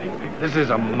 This is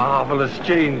a marvelous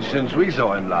change since we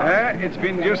saw him last. It's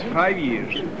been just 5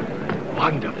 years.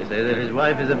 Wonderful. They say that his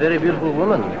wife is a very beautiful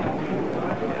woman.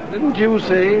 Didn't you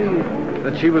say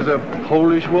that she was a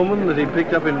Polish woman that he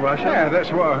picked up in Russia? Yeah, that's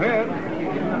what I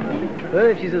heard. Well,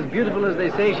 if she's as beautiful as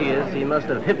they say she is, he must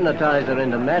have hypnotized her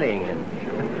into marrying him.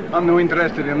 I'm no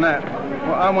interested in that.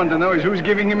 What I want to know is who's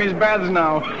giving him his baths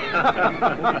now.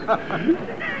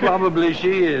 Probably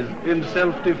she is, in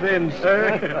self-defense.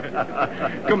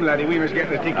 Come, laddie, we must get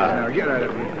the tickets now. Get out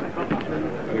of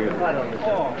here. Right on,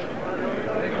 sir.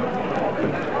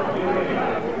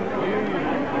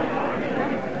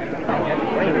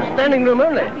 Standing room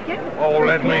only. Oh,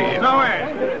 let me. No,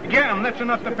 get him. That's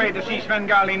enough to pay to see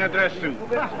Svengali in a dress suit.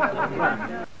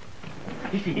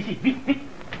 Ici, vite,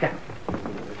 vite.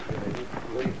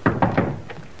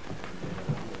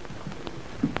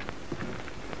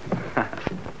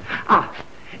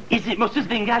 Is it Monsieur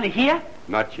Svengali here?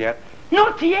 Not yet.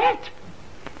 Not yet?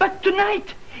 But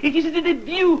tonight, it is the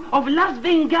debut of La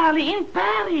Svengali in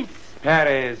Paris.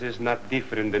 Paris is not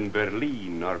different than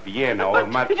Berlin or Vienna or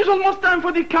It is almost time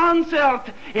for the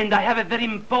concert, and I have a very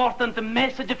important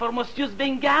message for Monsieur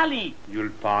Svengali. You'll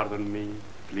pardon me,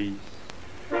 please.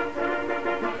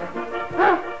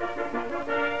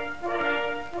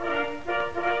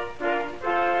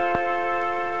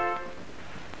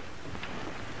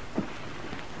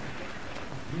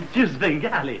 Monsieur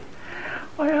Svengali,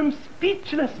 I am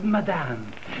speechless,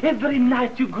 madame. Every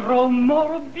night you grow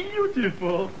more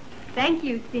beautiful. Thank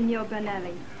you, Signor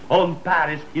Bonelli. All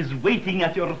Paris is waiting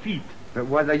at your feet. But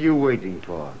what are you waiting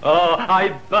for? Oh, I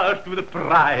burst with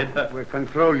pride. Well,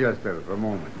 control yourself a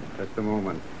moment. Just a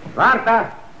moment.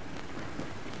 Martha!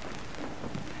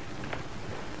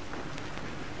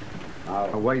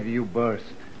 Now, why do you burst?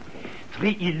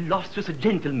 3 illustrious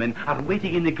gentlemen are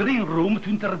waiting in the green room to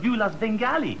interview La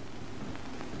Svengali.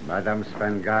 Madame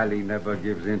Svengali never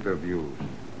gives interviews.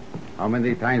 How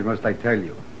many times must I tell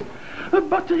you?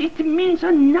 But it means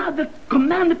another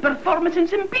command performance in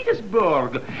St.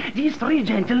 Petersburg. These 3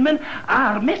 gentlemen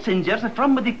are messengers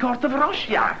from the court of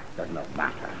Russia. Does not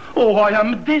matter. Oh, I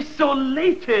am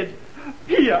desolated.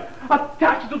 Here,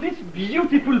 attached to this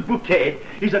beautiful bouquet,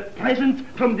 is a present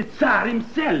from the Tsar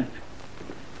himself.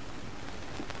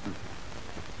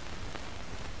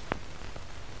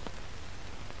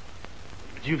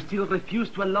 Do you still refuse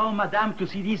to allow Madame to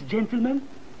see these gentlemen?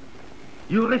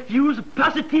 You refuse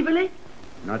positively?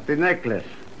 Not the necklace,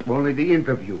 only the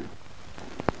interview.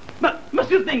 But,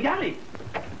 Monsieur Svengali!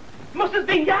 Monsieur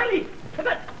Svengali!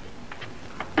 But...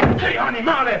 Che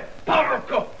animale!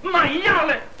 Porco!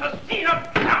 Maiale! Tossino!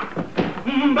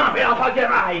 Ma me la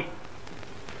pagherai!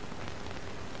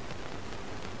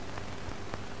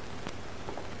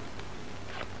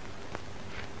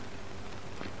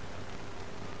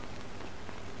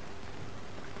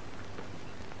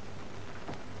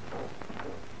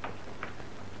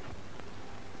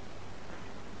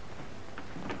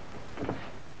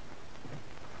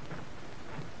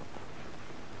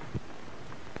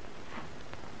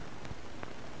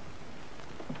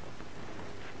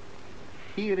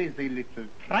 Here is a little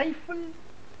trifle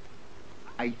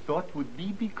I thought would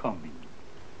be becoming.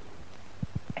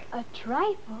 A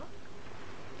trifle?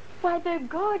 Why, they're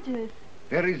gorgeous.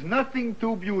 There is nothing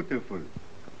too beautiful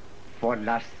for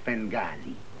La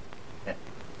Svengali.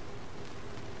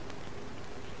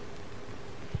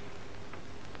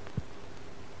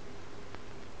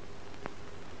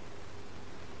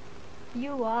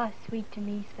 You are sweet to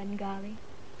me, Svengali.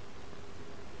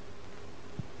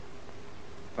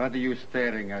 What are you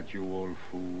staring at, you old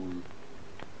fool?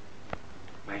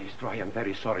 Maestro, I am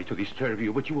very sorry to disturb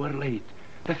you, but you are late.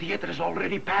 The theater is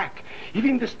already packed.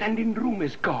 Even the standing room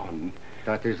is gone.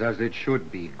 That is as it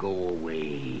should be. Go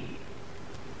away.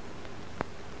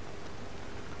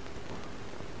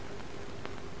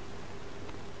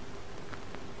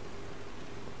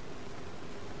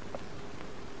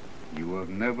 You have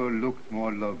never looked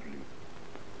more lovely.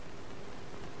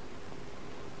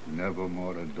 Never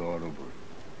more adorable.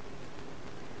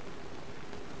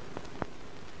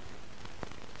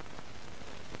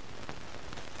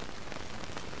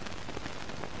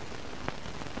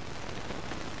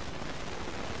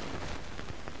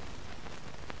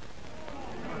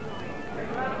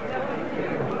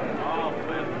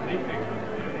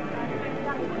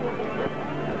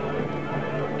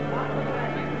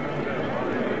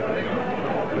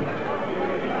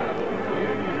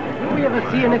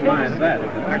 See anything?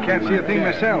 I can't see a thing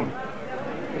myself.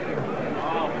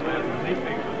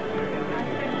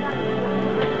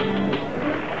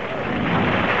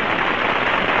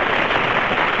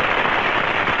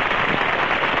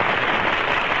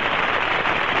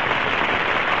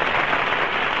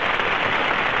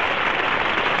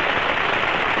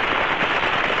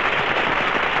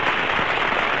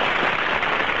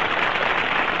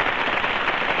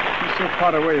 He's so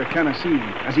far away I cannot see him.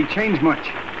 Has he changed much?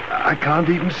 I can't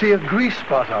even see a grease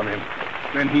spot on him.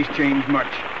 Then he's changed much.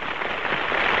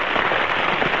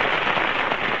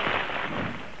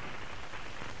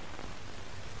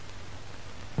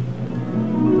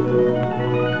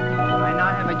 I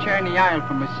now have a chair in the aisle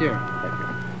for monsieur.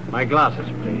 My glasses,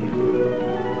 please.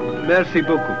 Merci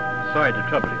beaucoup. Sorry to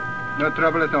trouble you. No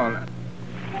trouble at all.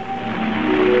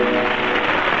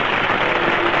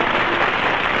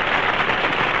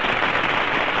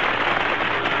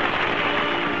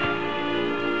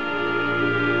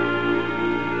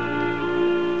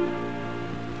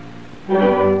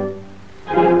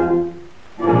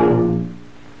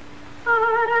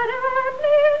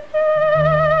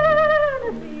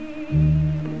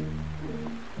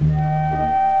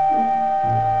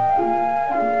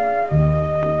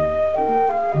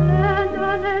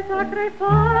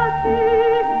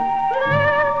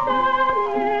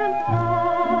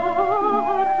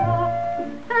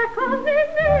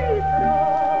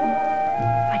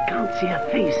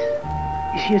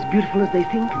 As beautiful as they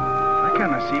think? I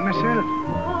cannot see myself.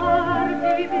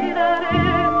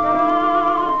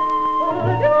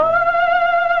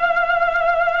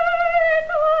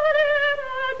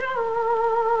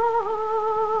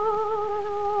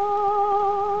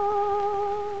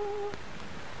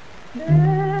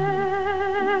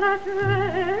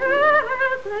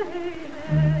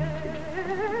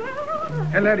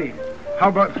 Hey, lady, how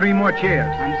about 3 more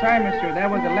chairs? I'm sorry, monsieur,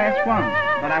 that was the last one.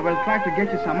 But I will try to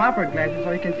get you some opera glasses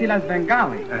so you can see La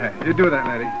Svengali. You do that,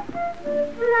 lady.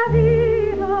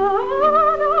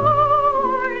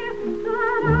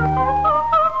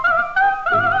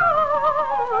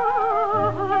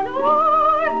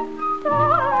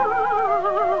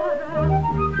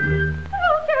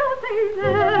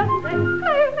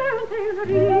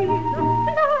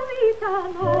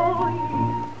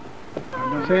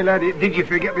 Say, laddie, did you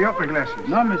forget the opera glasses?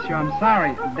 No, monsieur, I'm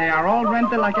sorry. They are all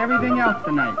rented like everything else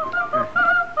tonight.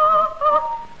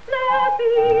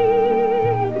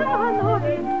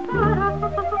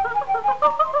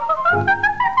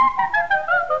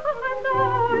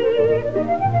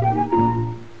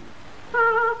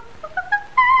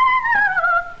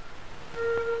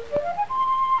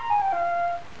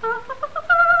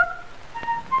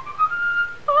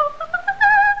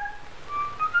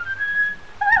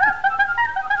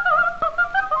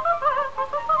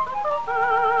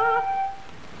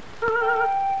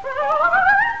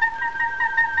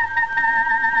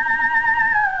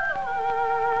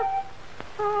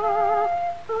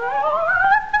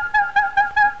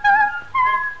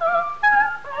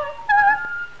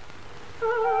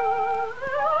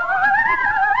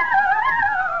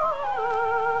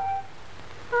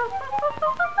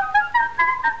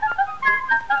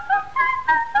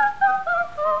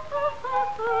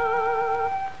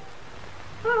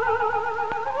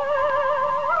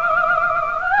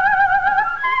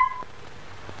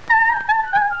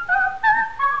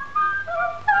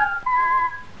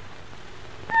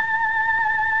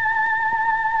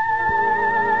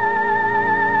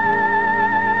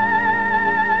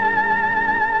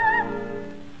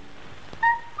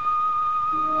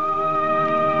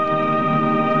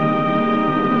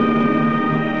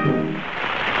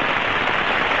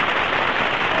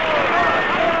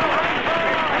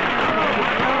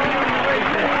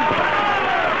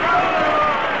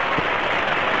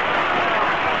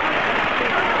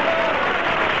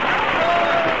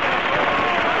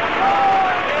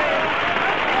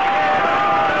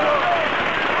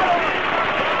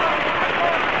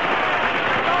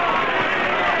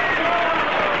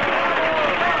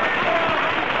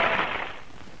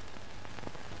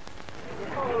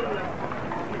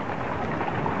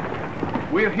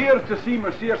 We're here to see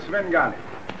Monsieur Svengali.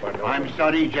 I'm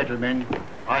sorry, gentlemen.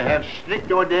 I have strict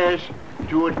orders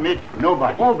to admit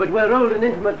nobody. Oh, but we're old and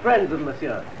intimate friends of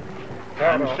Monsieur.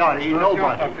 I'm sorry,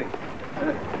 nobody.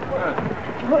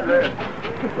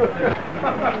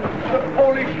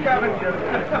 Holy scavenger.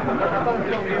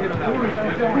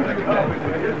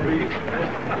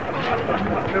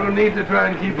 No need to try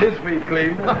and keep his feet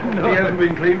clean. He hasn't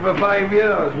been clean for 5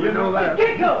 years. We know that.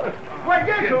 Gecko! Why,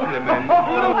 Gecko?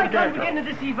 Oh, I can't begin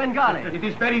to see Svengali. It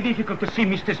is very difficult to see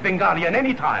Mr. Svengali at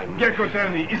any time. Gecko, tell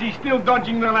me, is he still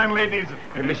dodging the landladies?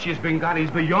 Monsieur Svengali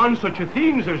is beyond such a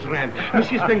thing as rent.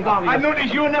 Monsieur Svengali... I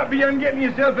notice you're not beyond getting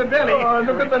yourself a belly. Oh,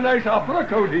 look at the nice opera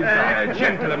coat he's got.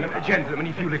 Gentlemen,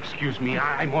 if you'll excuse me,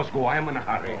 I must go. I am in a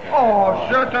hurry. Oh,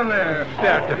 certainly.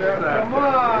 Come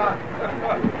on.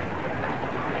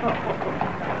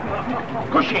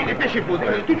 Couchez, dépêchez-vous.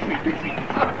 Tout de suite, tout de suite.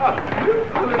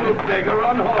 A little beggar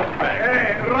on horseback.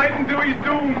 Hey, right into his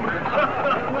doom.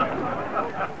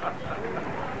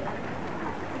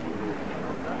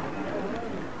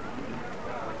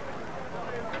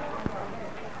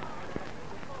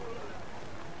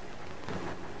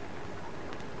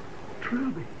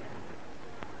 Trilby.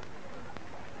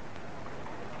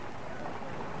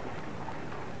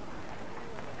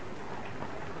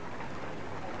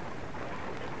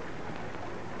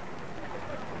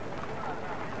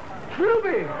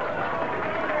 Trilby!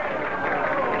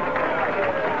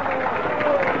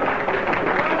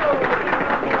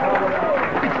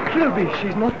 It's Trilby,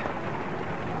 she's not...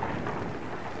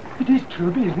 It is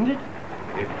Trilby, isn't it?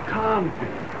 It can't be.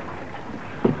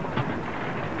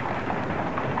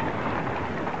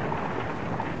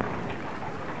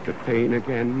 The pain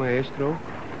again, maestro?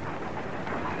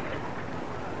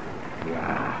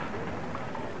 Yeah.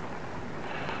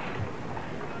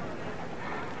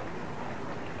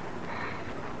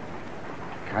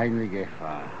 Keine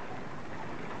Gefahr.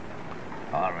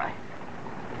 All right.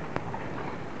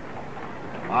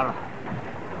 All right.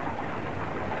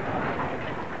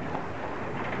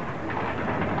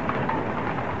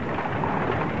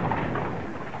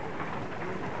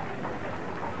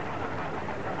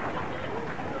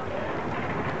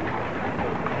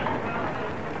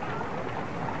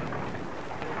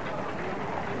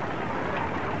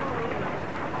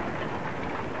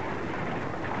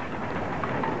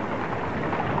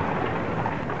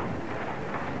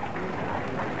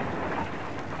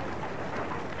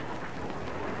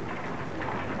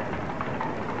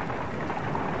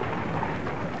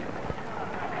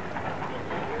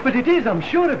 But it is, I'm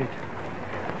sure of it.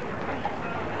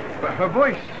 But her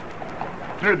voice.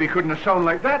 Trilby couldn't have sounded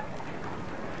like that.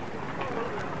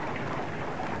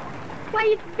 Why,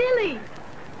 it's Billee.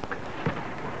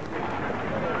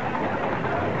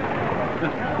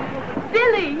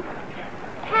 Billee!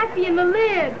 Taffy and the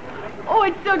Laird. Oh,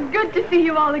 it's so good to see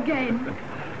you all again.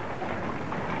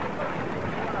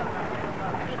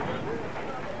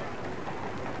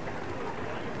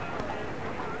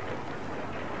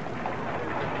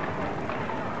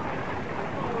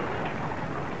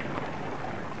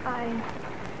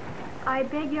 I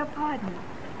beg your pardon.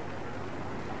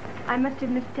 I must have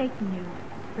mistaken you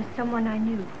for someone I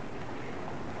knew.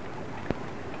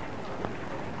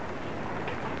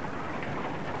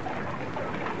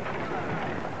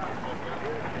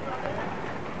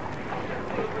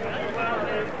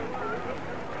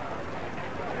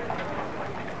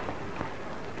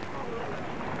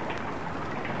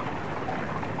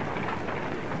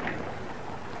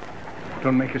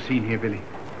 Don't make a scene here, Billee.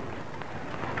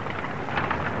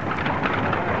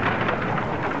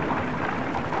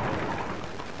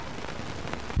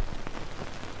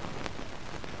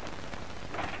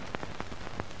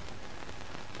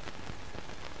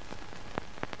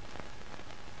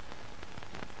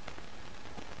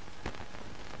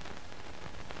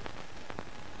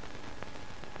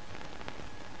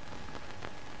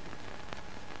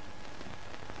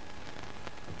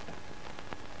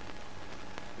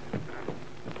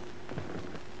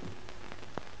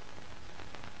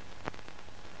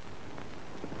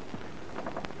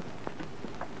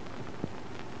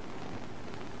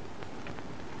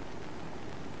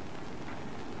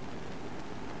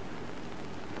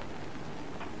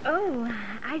 Oh,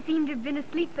 I seem to have been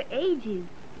asleep for ages.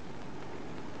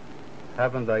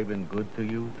 Haven't I been good to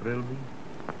you, Trilby?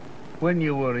 When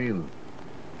you were ill,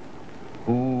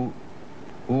 who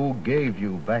gave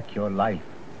you back your life?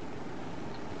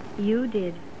 You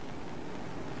did.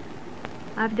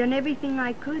 I've done everything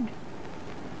I could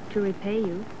to repay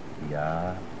you.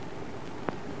 Yeah.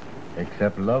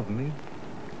 Except love me.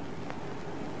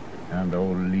 And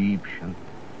oh, Liebchen,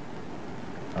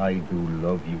 I do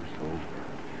love you so.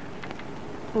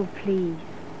 Oh, please.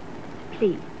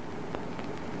 see.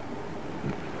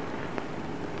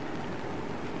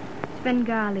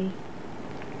 Svengali.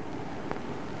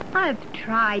 I've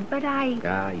tried, but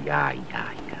Yeah.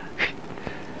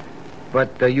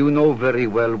 But you know very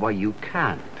well why you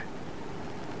can't.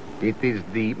 It is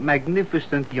the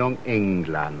magnificent young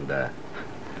Englander,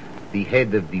 the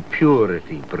head of the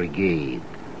Purity Brigade,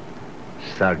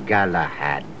 Sir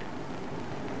Galahad.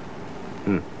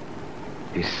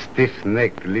 The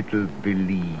stiff-necked little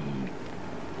Billee.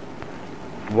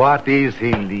 What is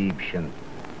he, Liebchen?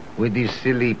 With his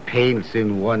silly paints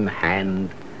in one hand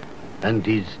and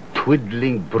his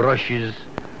twiddling brushes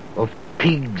of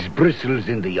pig's bristles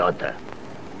in the other.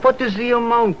 What does he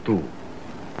amount to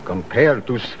compared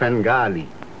to Svengali?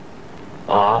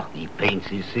 He paints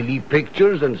his silly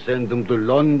pictures and sends them to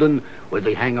London where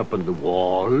they hang up on the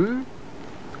wall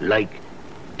like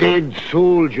dead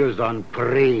soldiers on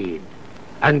parade.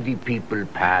 And the people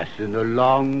pass in a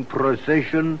long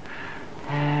procession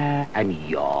and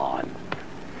yawn.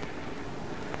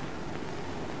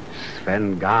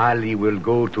 Svengali will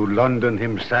go to London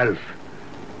himself,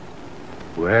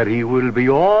 where he will be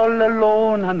all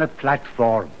alone on the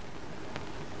platform.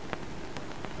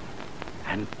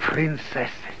 And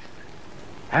princesses,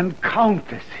 and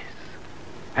countesses,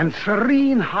 and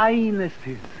serene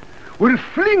highnesses will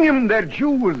fling him their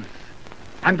jewels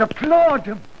and applaud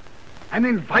him and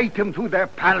invite him to their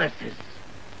palaces.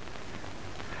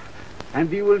 And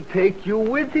he will take you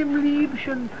with him,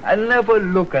 Liebchen, and never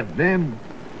look at them.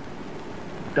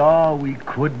 We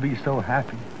could be so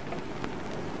happy.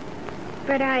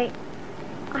 But I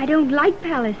don't like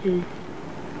palaces.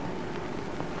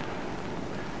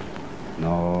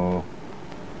 No,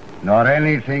 nor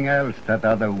anything else that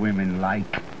other women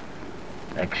like,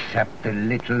 except a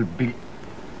little bit.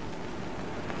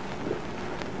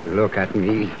 Look at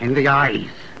me in the eyes.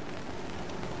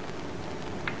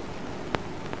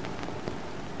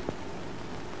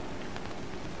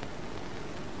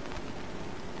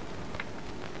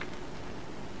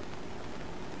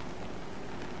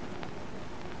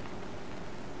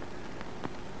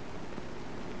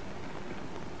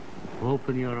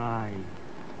 Open your eyes.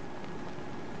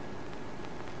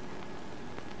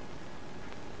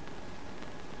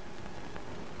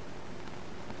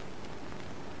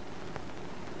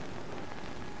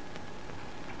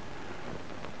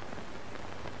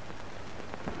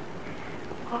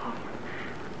 Oh,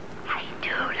 I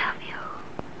do love you.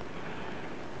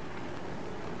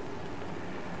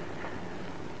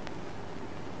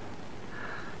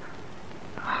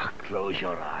 Close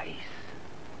your eyes.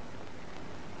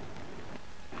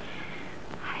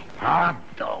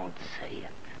 Don't say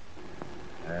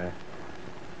it.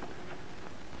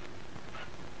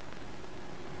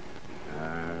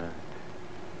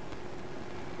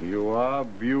 You are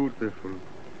beautiful,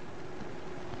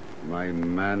 my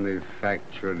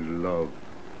manufactured love.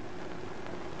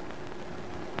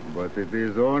 But it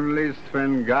is only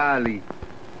Svengali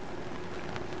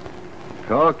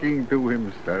talking to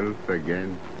himself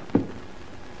again.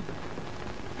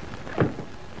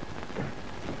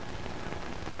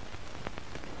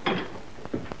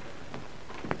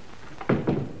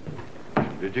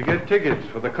 Did you get tickets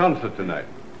for the concert tonight?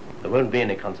 There won't be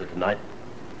any concert tonight.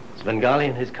 Svengali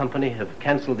and his company have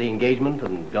cancelled the engagement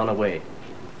and gone away.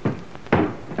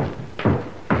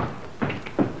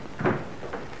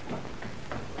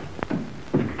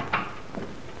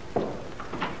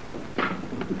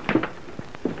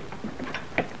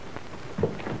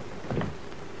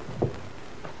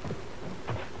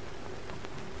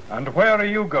 And where are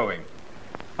you going?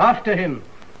 After him.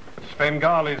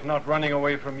 Svengali's not running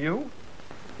away from you?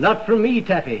 Not from me,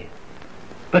 Taffy,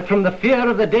 but from the fear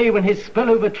of the day when his spell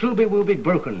over Trilby will be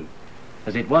broken,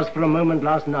 as it was for a moment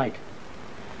last night.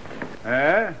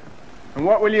 And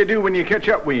what will you do when you catch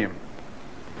up with him?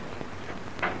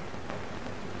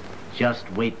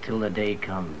 Just wait till the day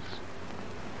comes.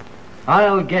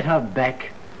 I'll get her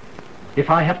back, if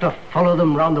I have to follow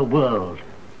them round the world.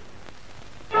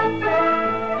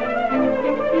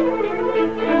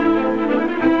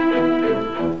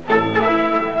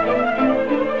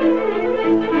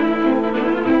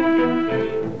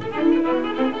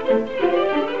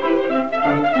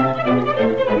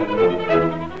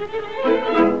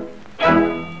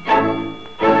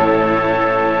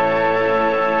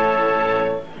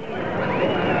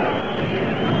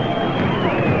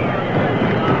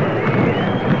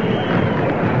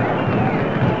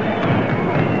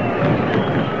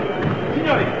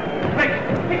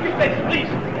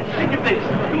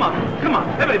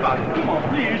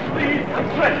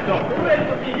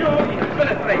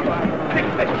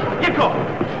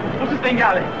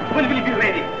 Svengali? When will he be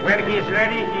ready? When he's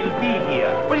ready, he'll be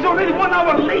here. But he's already 1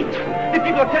 hour late. The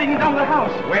people are tearing down the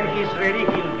house. When he's ready,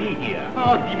 he'll be here.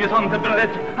 Oh, Divius on the bread.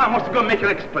 I must go make an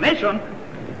explanation.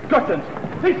 Curtains,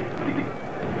 please.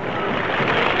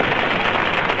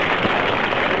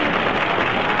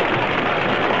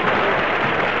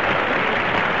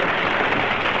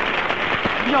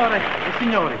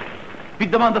 Signore, vi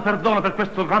domando perdono per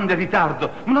questo grande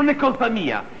ritardo, ma non è colpa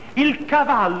mia. Il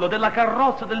cavallo della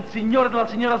carrozza del signore e della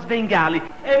signora Svengali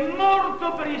è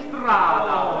morto per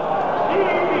strada.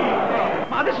 Sì,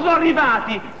 ma adesso sono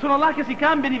arrivati, sono là che si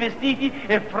cambiano i vestiti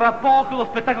e fra poco lo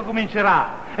spettacolo comincerà.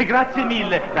 E grazie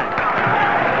mille. Dai.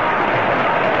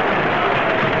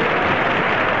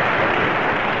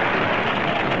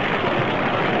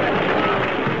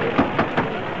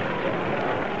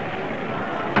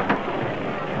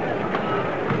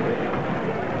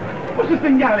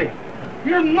 Svengali,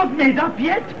 you're not made up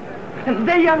yet, and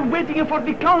they are waiting for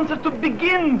the concert to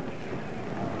begin.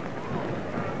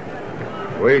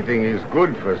 Waiting is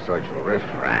good for such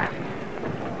riffraff.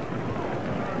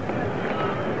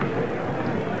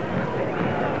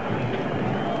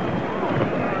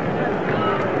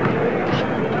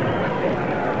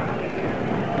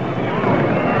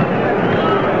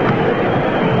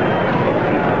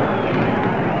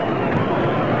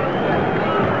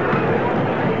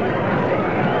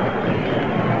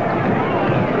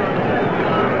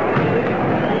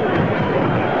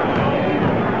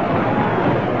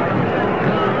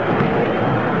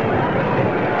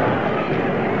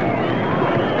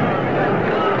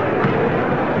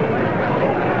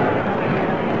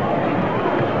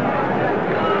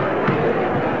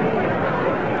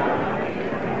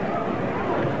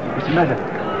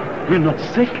 You're not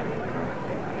sick?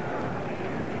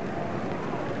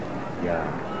 Yeah,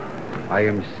 I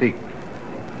am sick.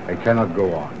 I cannot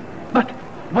go on. But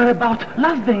what about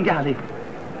last Bengali?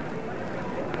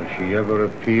 Has she ever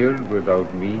appeared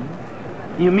without me?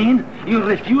 You mean you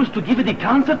refuse to give the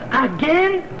concert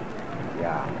again?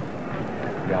 Yeah.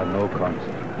 Yeah, no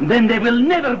concert. Then there will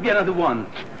never be another one.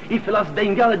 If Las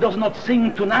Bengali does not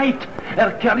sing tonight,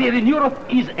 her career in Europe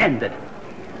is ended.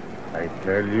 I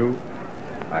tell you,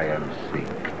 I am sick.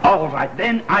 All right,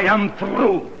 then I am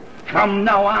through. From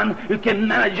now on, you can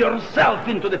manage yourself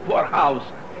into the poorhouse.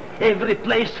 Every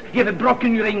place you have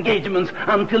broken your engagements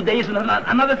until there is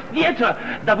another theater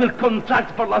that will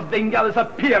contract for Las Bengali's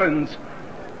appearance.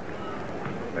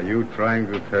 Are you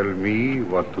trying to tell me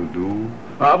what to do?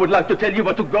 I would like to tell you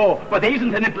where to go, but there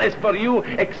isn't any place for you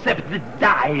except the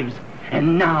dives.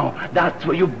 And now, that's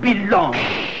where you belong.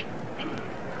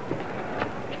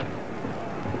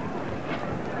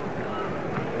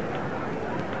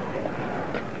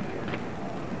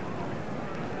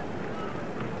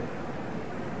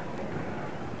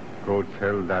 Go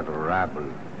tell that rabble.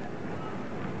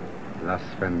 La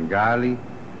Svengali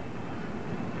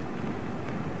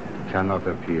cannot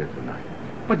appear tonight.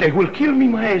 But they will kill me,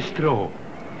 maestro.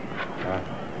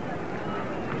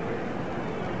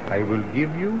 I will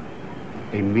give you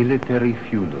a military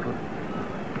funeral.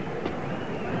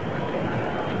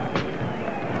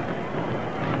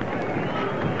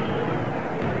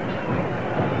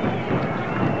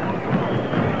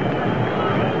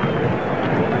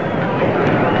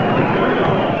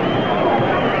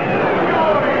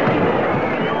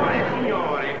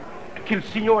 Il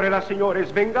signore e la signora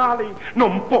Svengali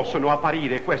non possono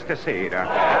apparire questa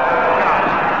sera.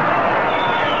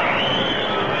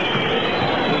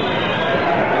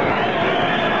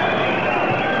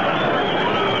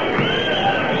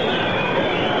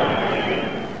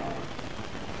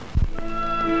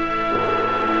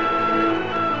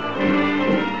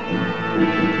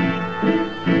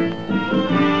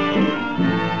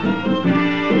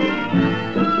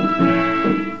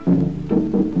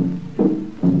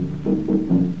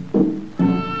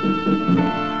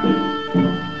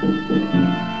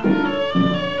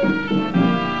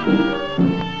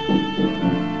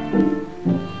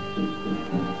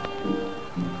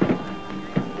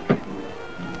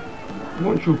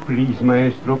 Won't you please,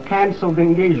 maestro, cancel the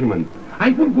engagement?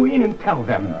 I will go in and tell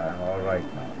them. All right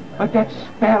now. But that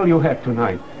spell you had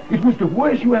tonight, it was the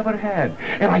worst you ever had.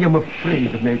 And I am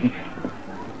afraid maybe...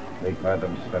 Take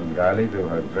Madame Svengali to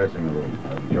her dressing room.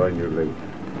 I'll join you later.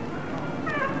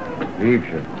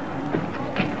 Liebchen,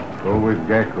 go with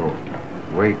Gecko.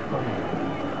 Wait for me.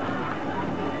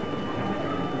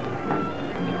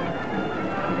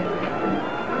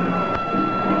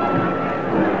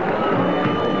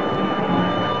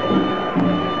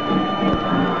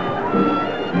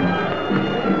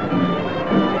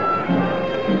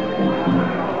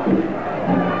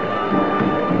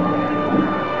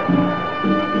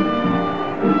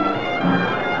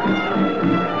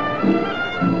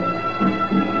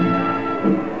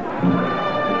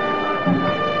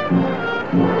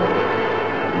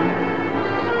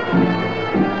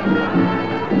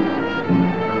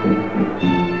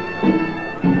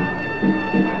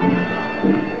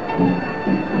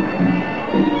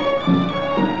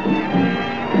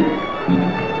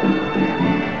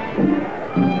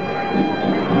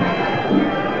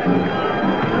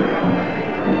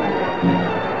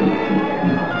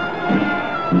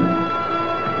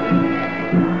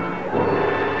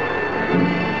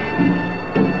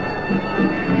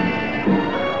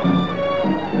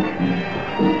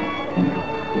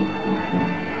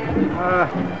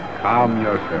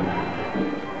 yourself.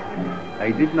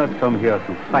 I did not come here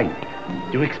to fight.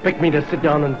 Do you expect me to sit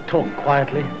down and talk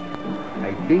quietly?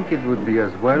 I think it would be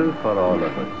as well for all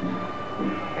of us.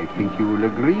 I think you will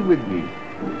agree with me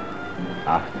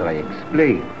after I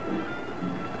explain.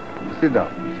 Sit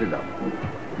down, sit down.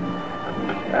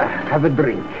 Have a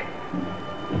drink.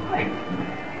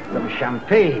 Some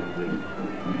champagne will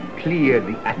clear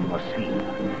the atmosphere.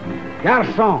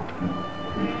 Garçon!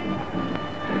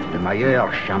 Le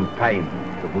meilleur champagne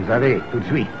que vous avez, tout de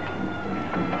suite.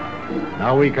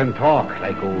 Now we can talk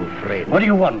like old friends. What do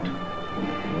you want?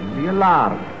 Don't be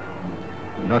alarmed.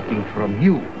 Nothing from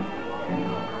you.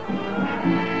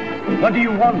 What do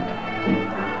you want?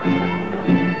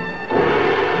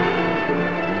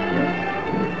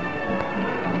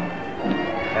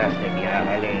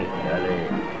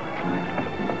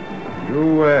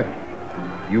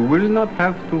 You will not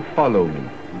have to follow me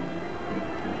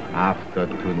after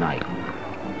tonight.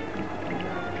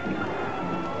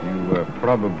 You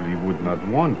probably would not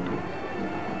want to.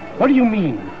 What do you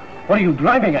mean? What are you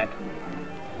driving at?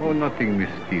 Oh, nothing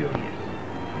mysterious.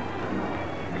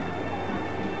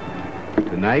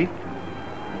 Tonight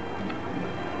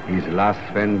is La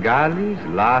Svengali's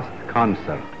last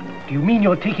concert. Do you mean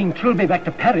you're taking Trilby back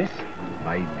to Paris?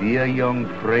 My dear young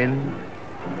friend,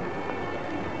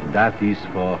 that is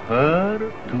for her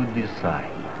to decide.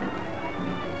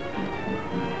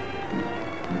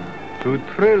 To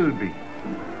Trilby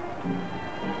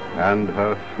and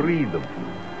her freedom.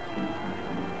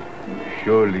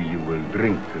 Surely you will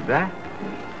drink to that.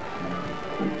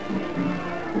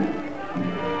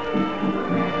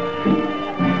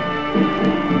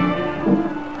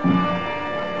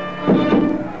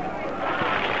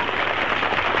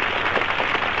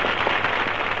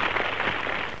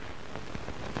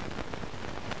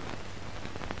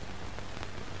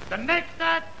 The next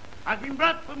act has been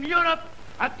brought from Europe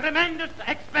at tremendous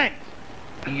expense.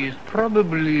 He is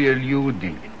probably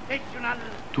alluding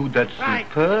to that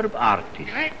superb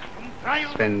artist,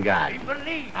 Svengali.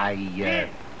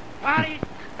 I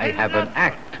have an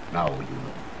act now, you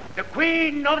know. The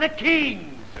Queen of the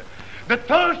Kings, the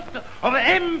toast of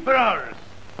emperors,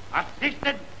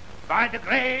 assisted by the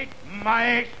great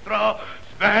maestro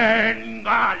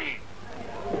Svengali.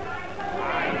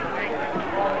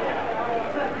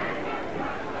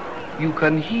 You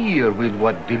can hear with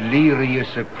what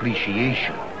delirious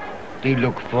appreciation they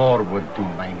look forward to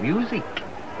my music.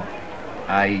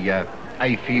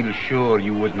 I feel sure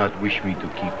you would not wish me to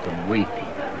keep them waiting.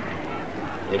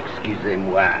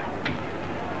 Excusez-moi.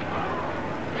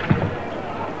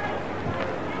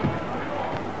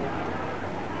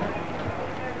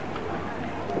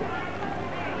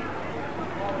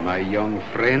 My young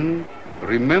friend,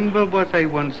 remember what I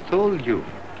once told you.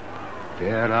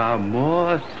 There are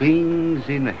more things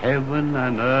in heaven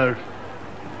and earth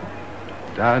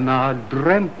than are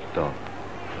dreamt of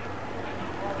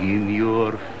in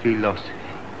your philosophy.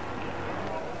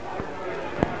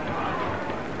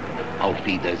 Auf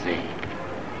Wiedersehen.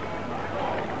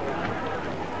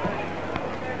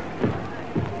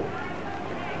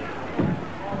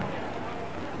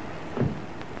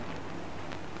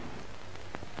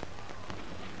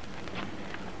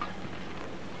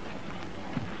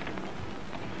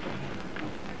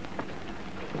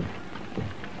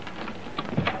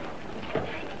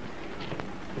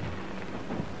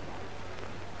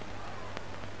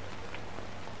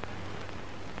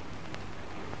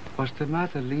 What's the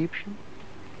matter, Liebchen?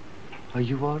 Are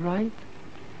you all right?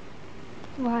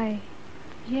 Why,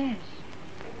 yes.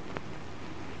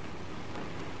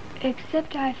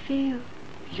 Except I feel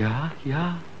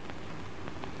Yeah.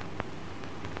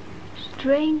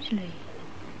 strangely.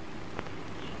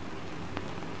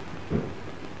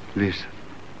 Listen,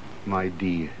 my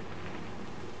dear.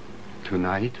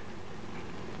 Tonight,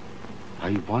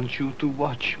 I want you to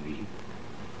watch me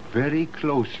very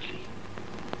closely.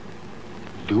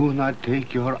 Do not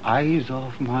take your eyes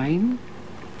off mine,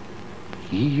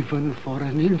 even for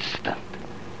an instant.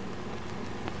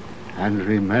 And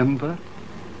remember,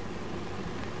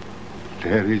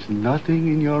 there is nothing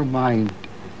in your mind,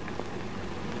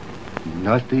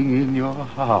 nothing in your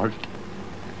heart,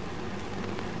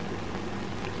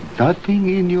 nothing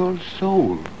in your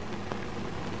soul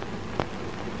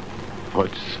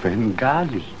but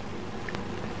Svengali.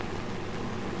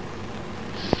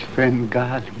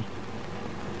 Svengali.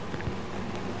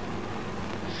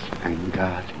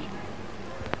 Svengali.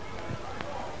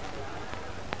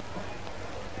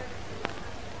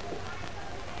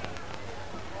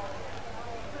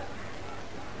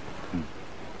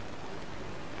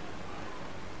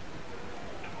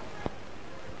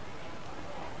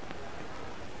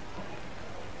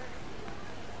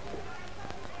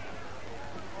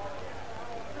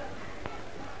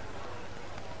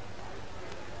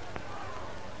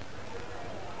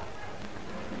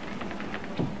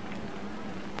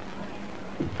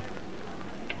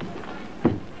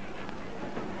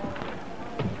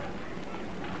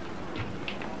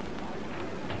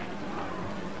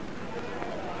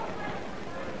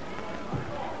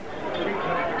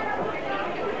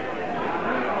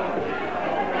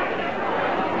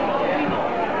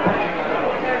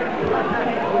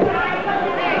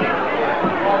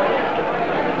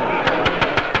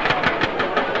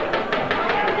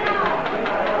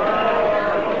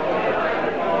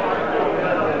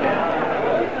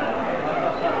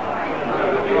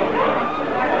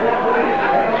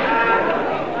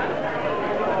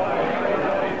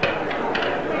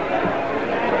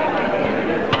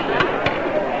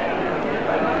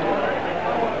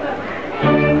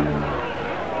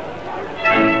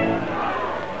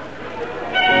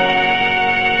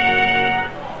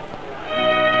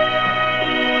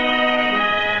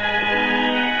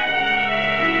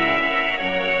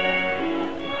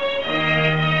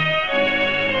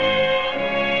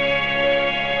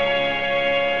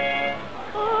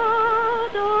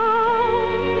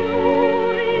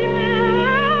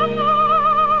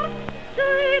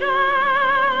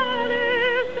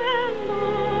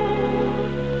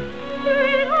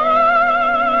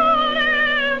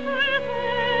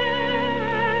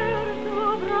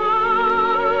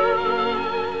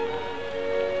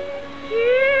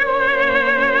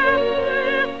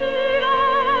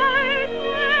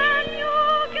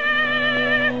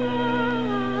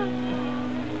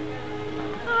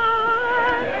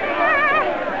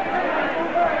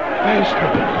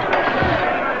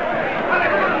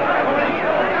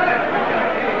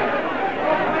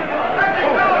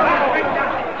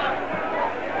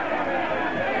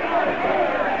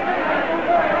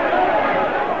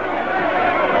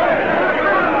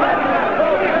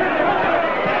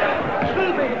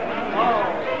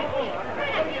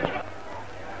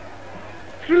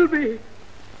 Trilby,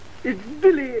 it's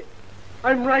Billee.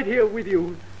 I'm right here with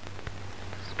you.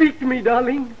 Speak to me,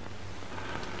 darling.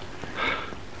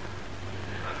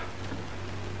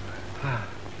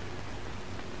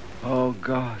 Oh,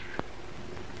 God,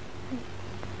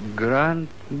 grant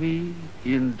me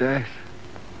in death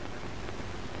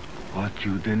what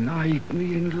you denied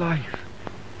me in life.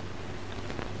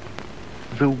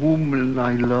 The woman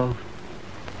I love.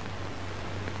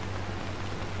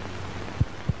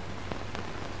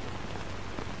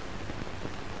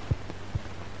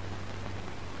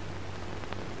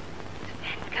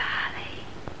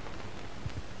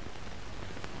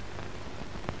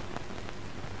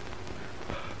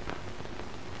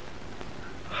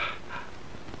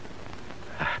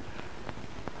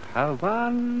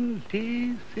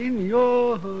 Avanti,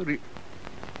 signori.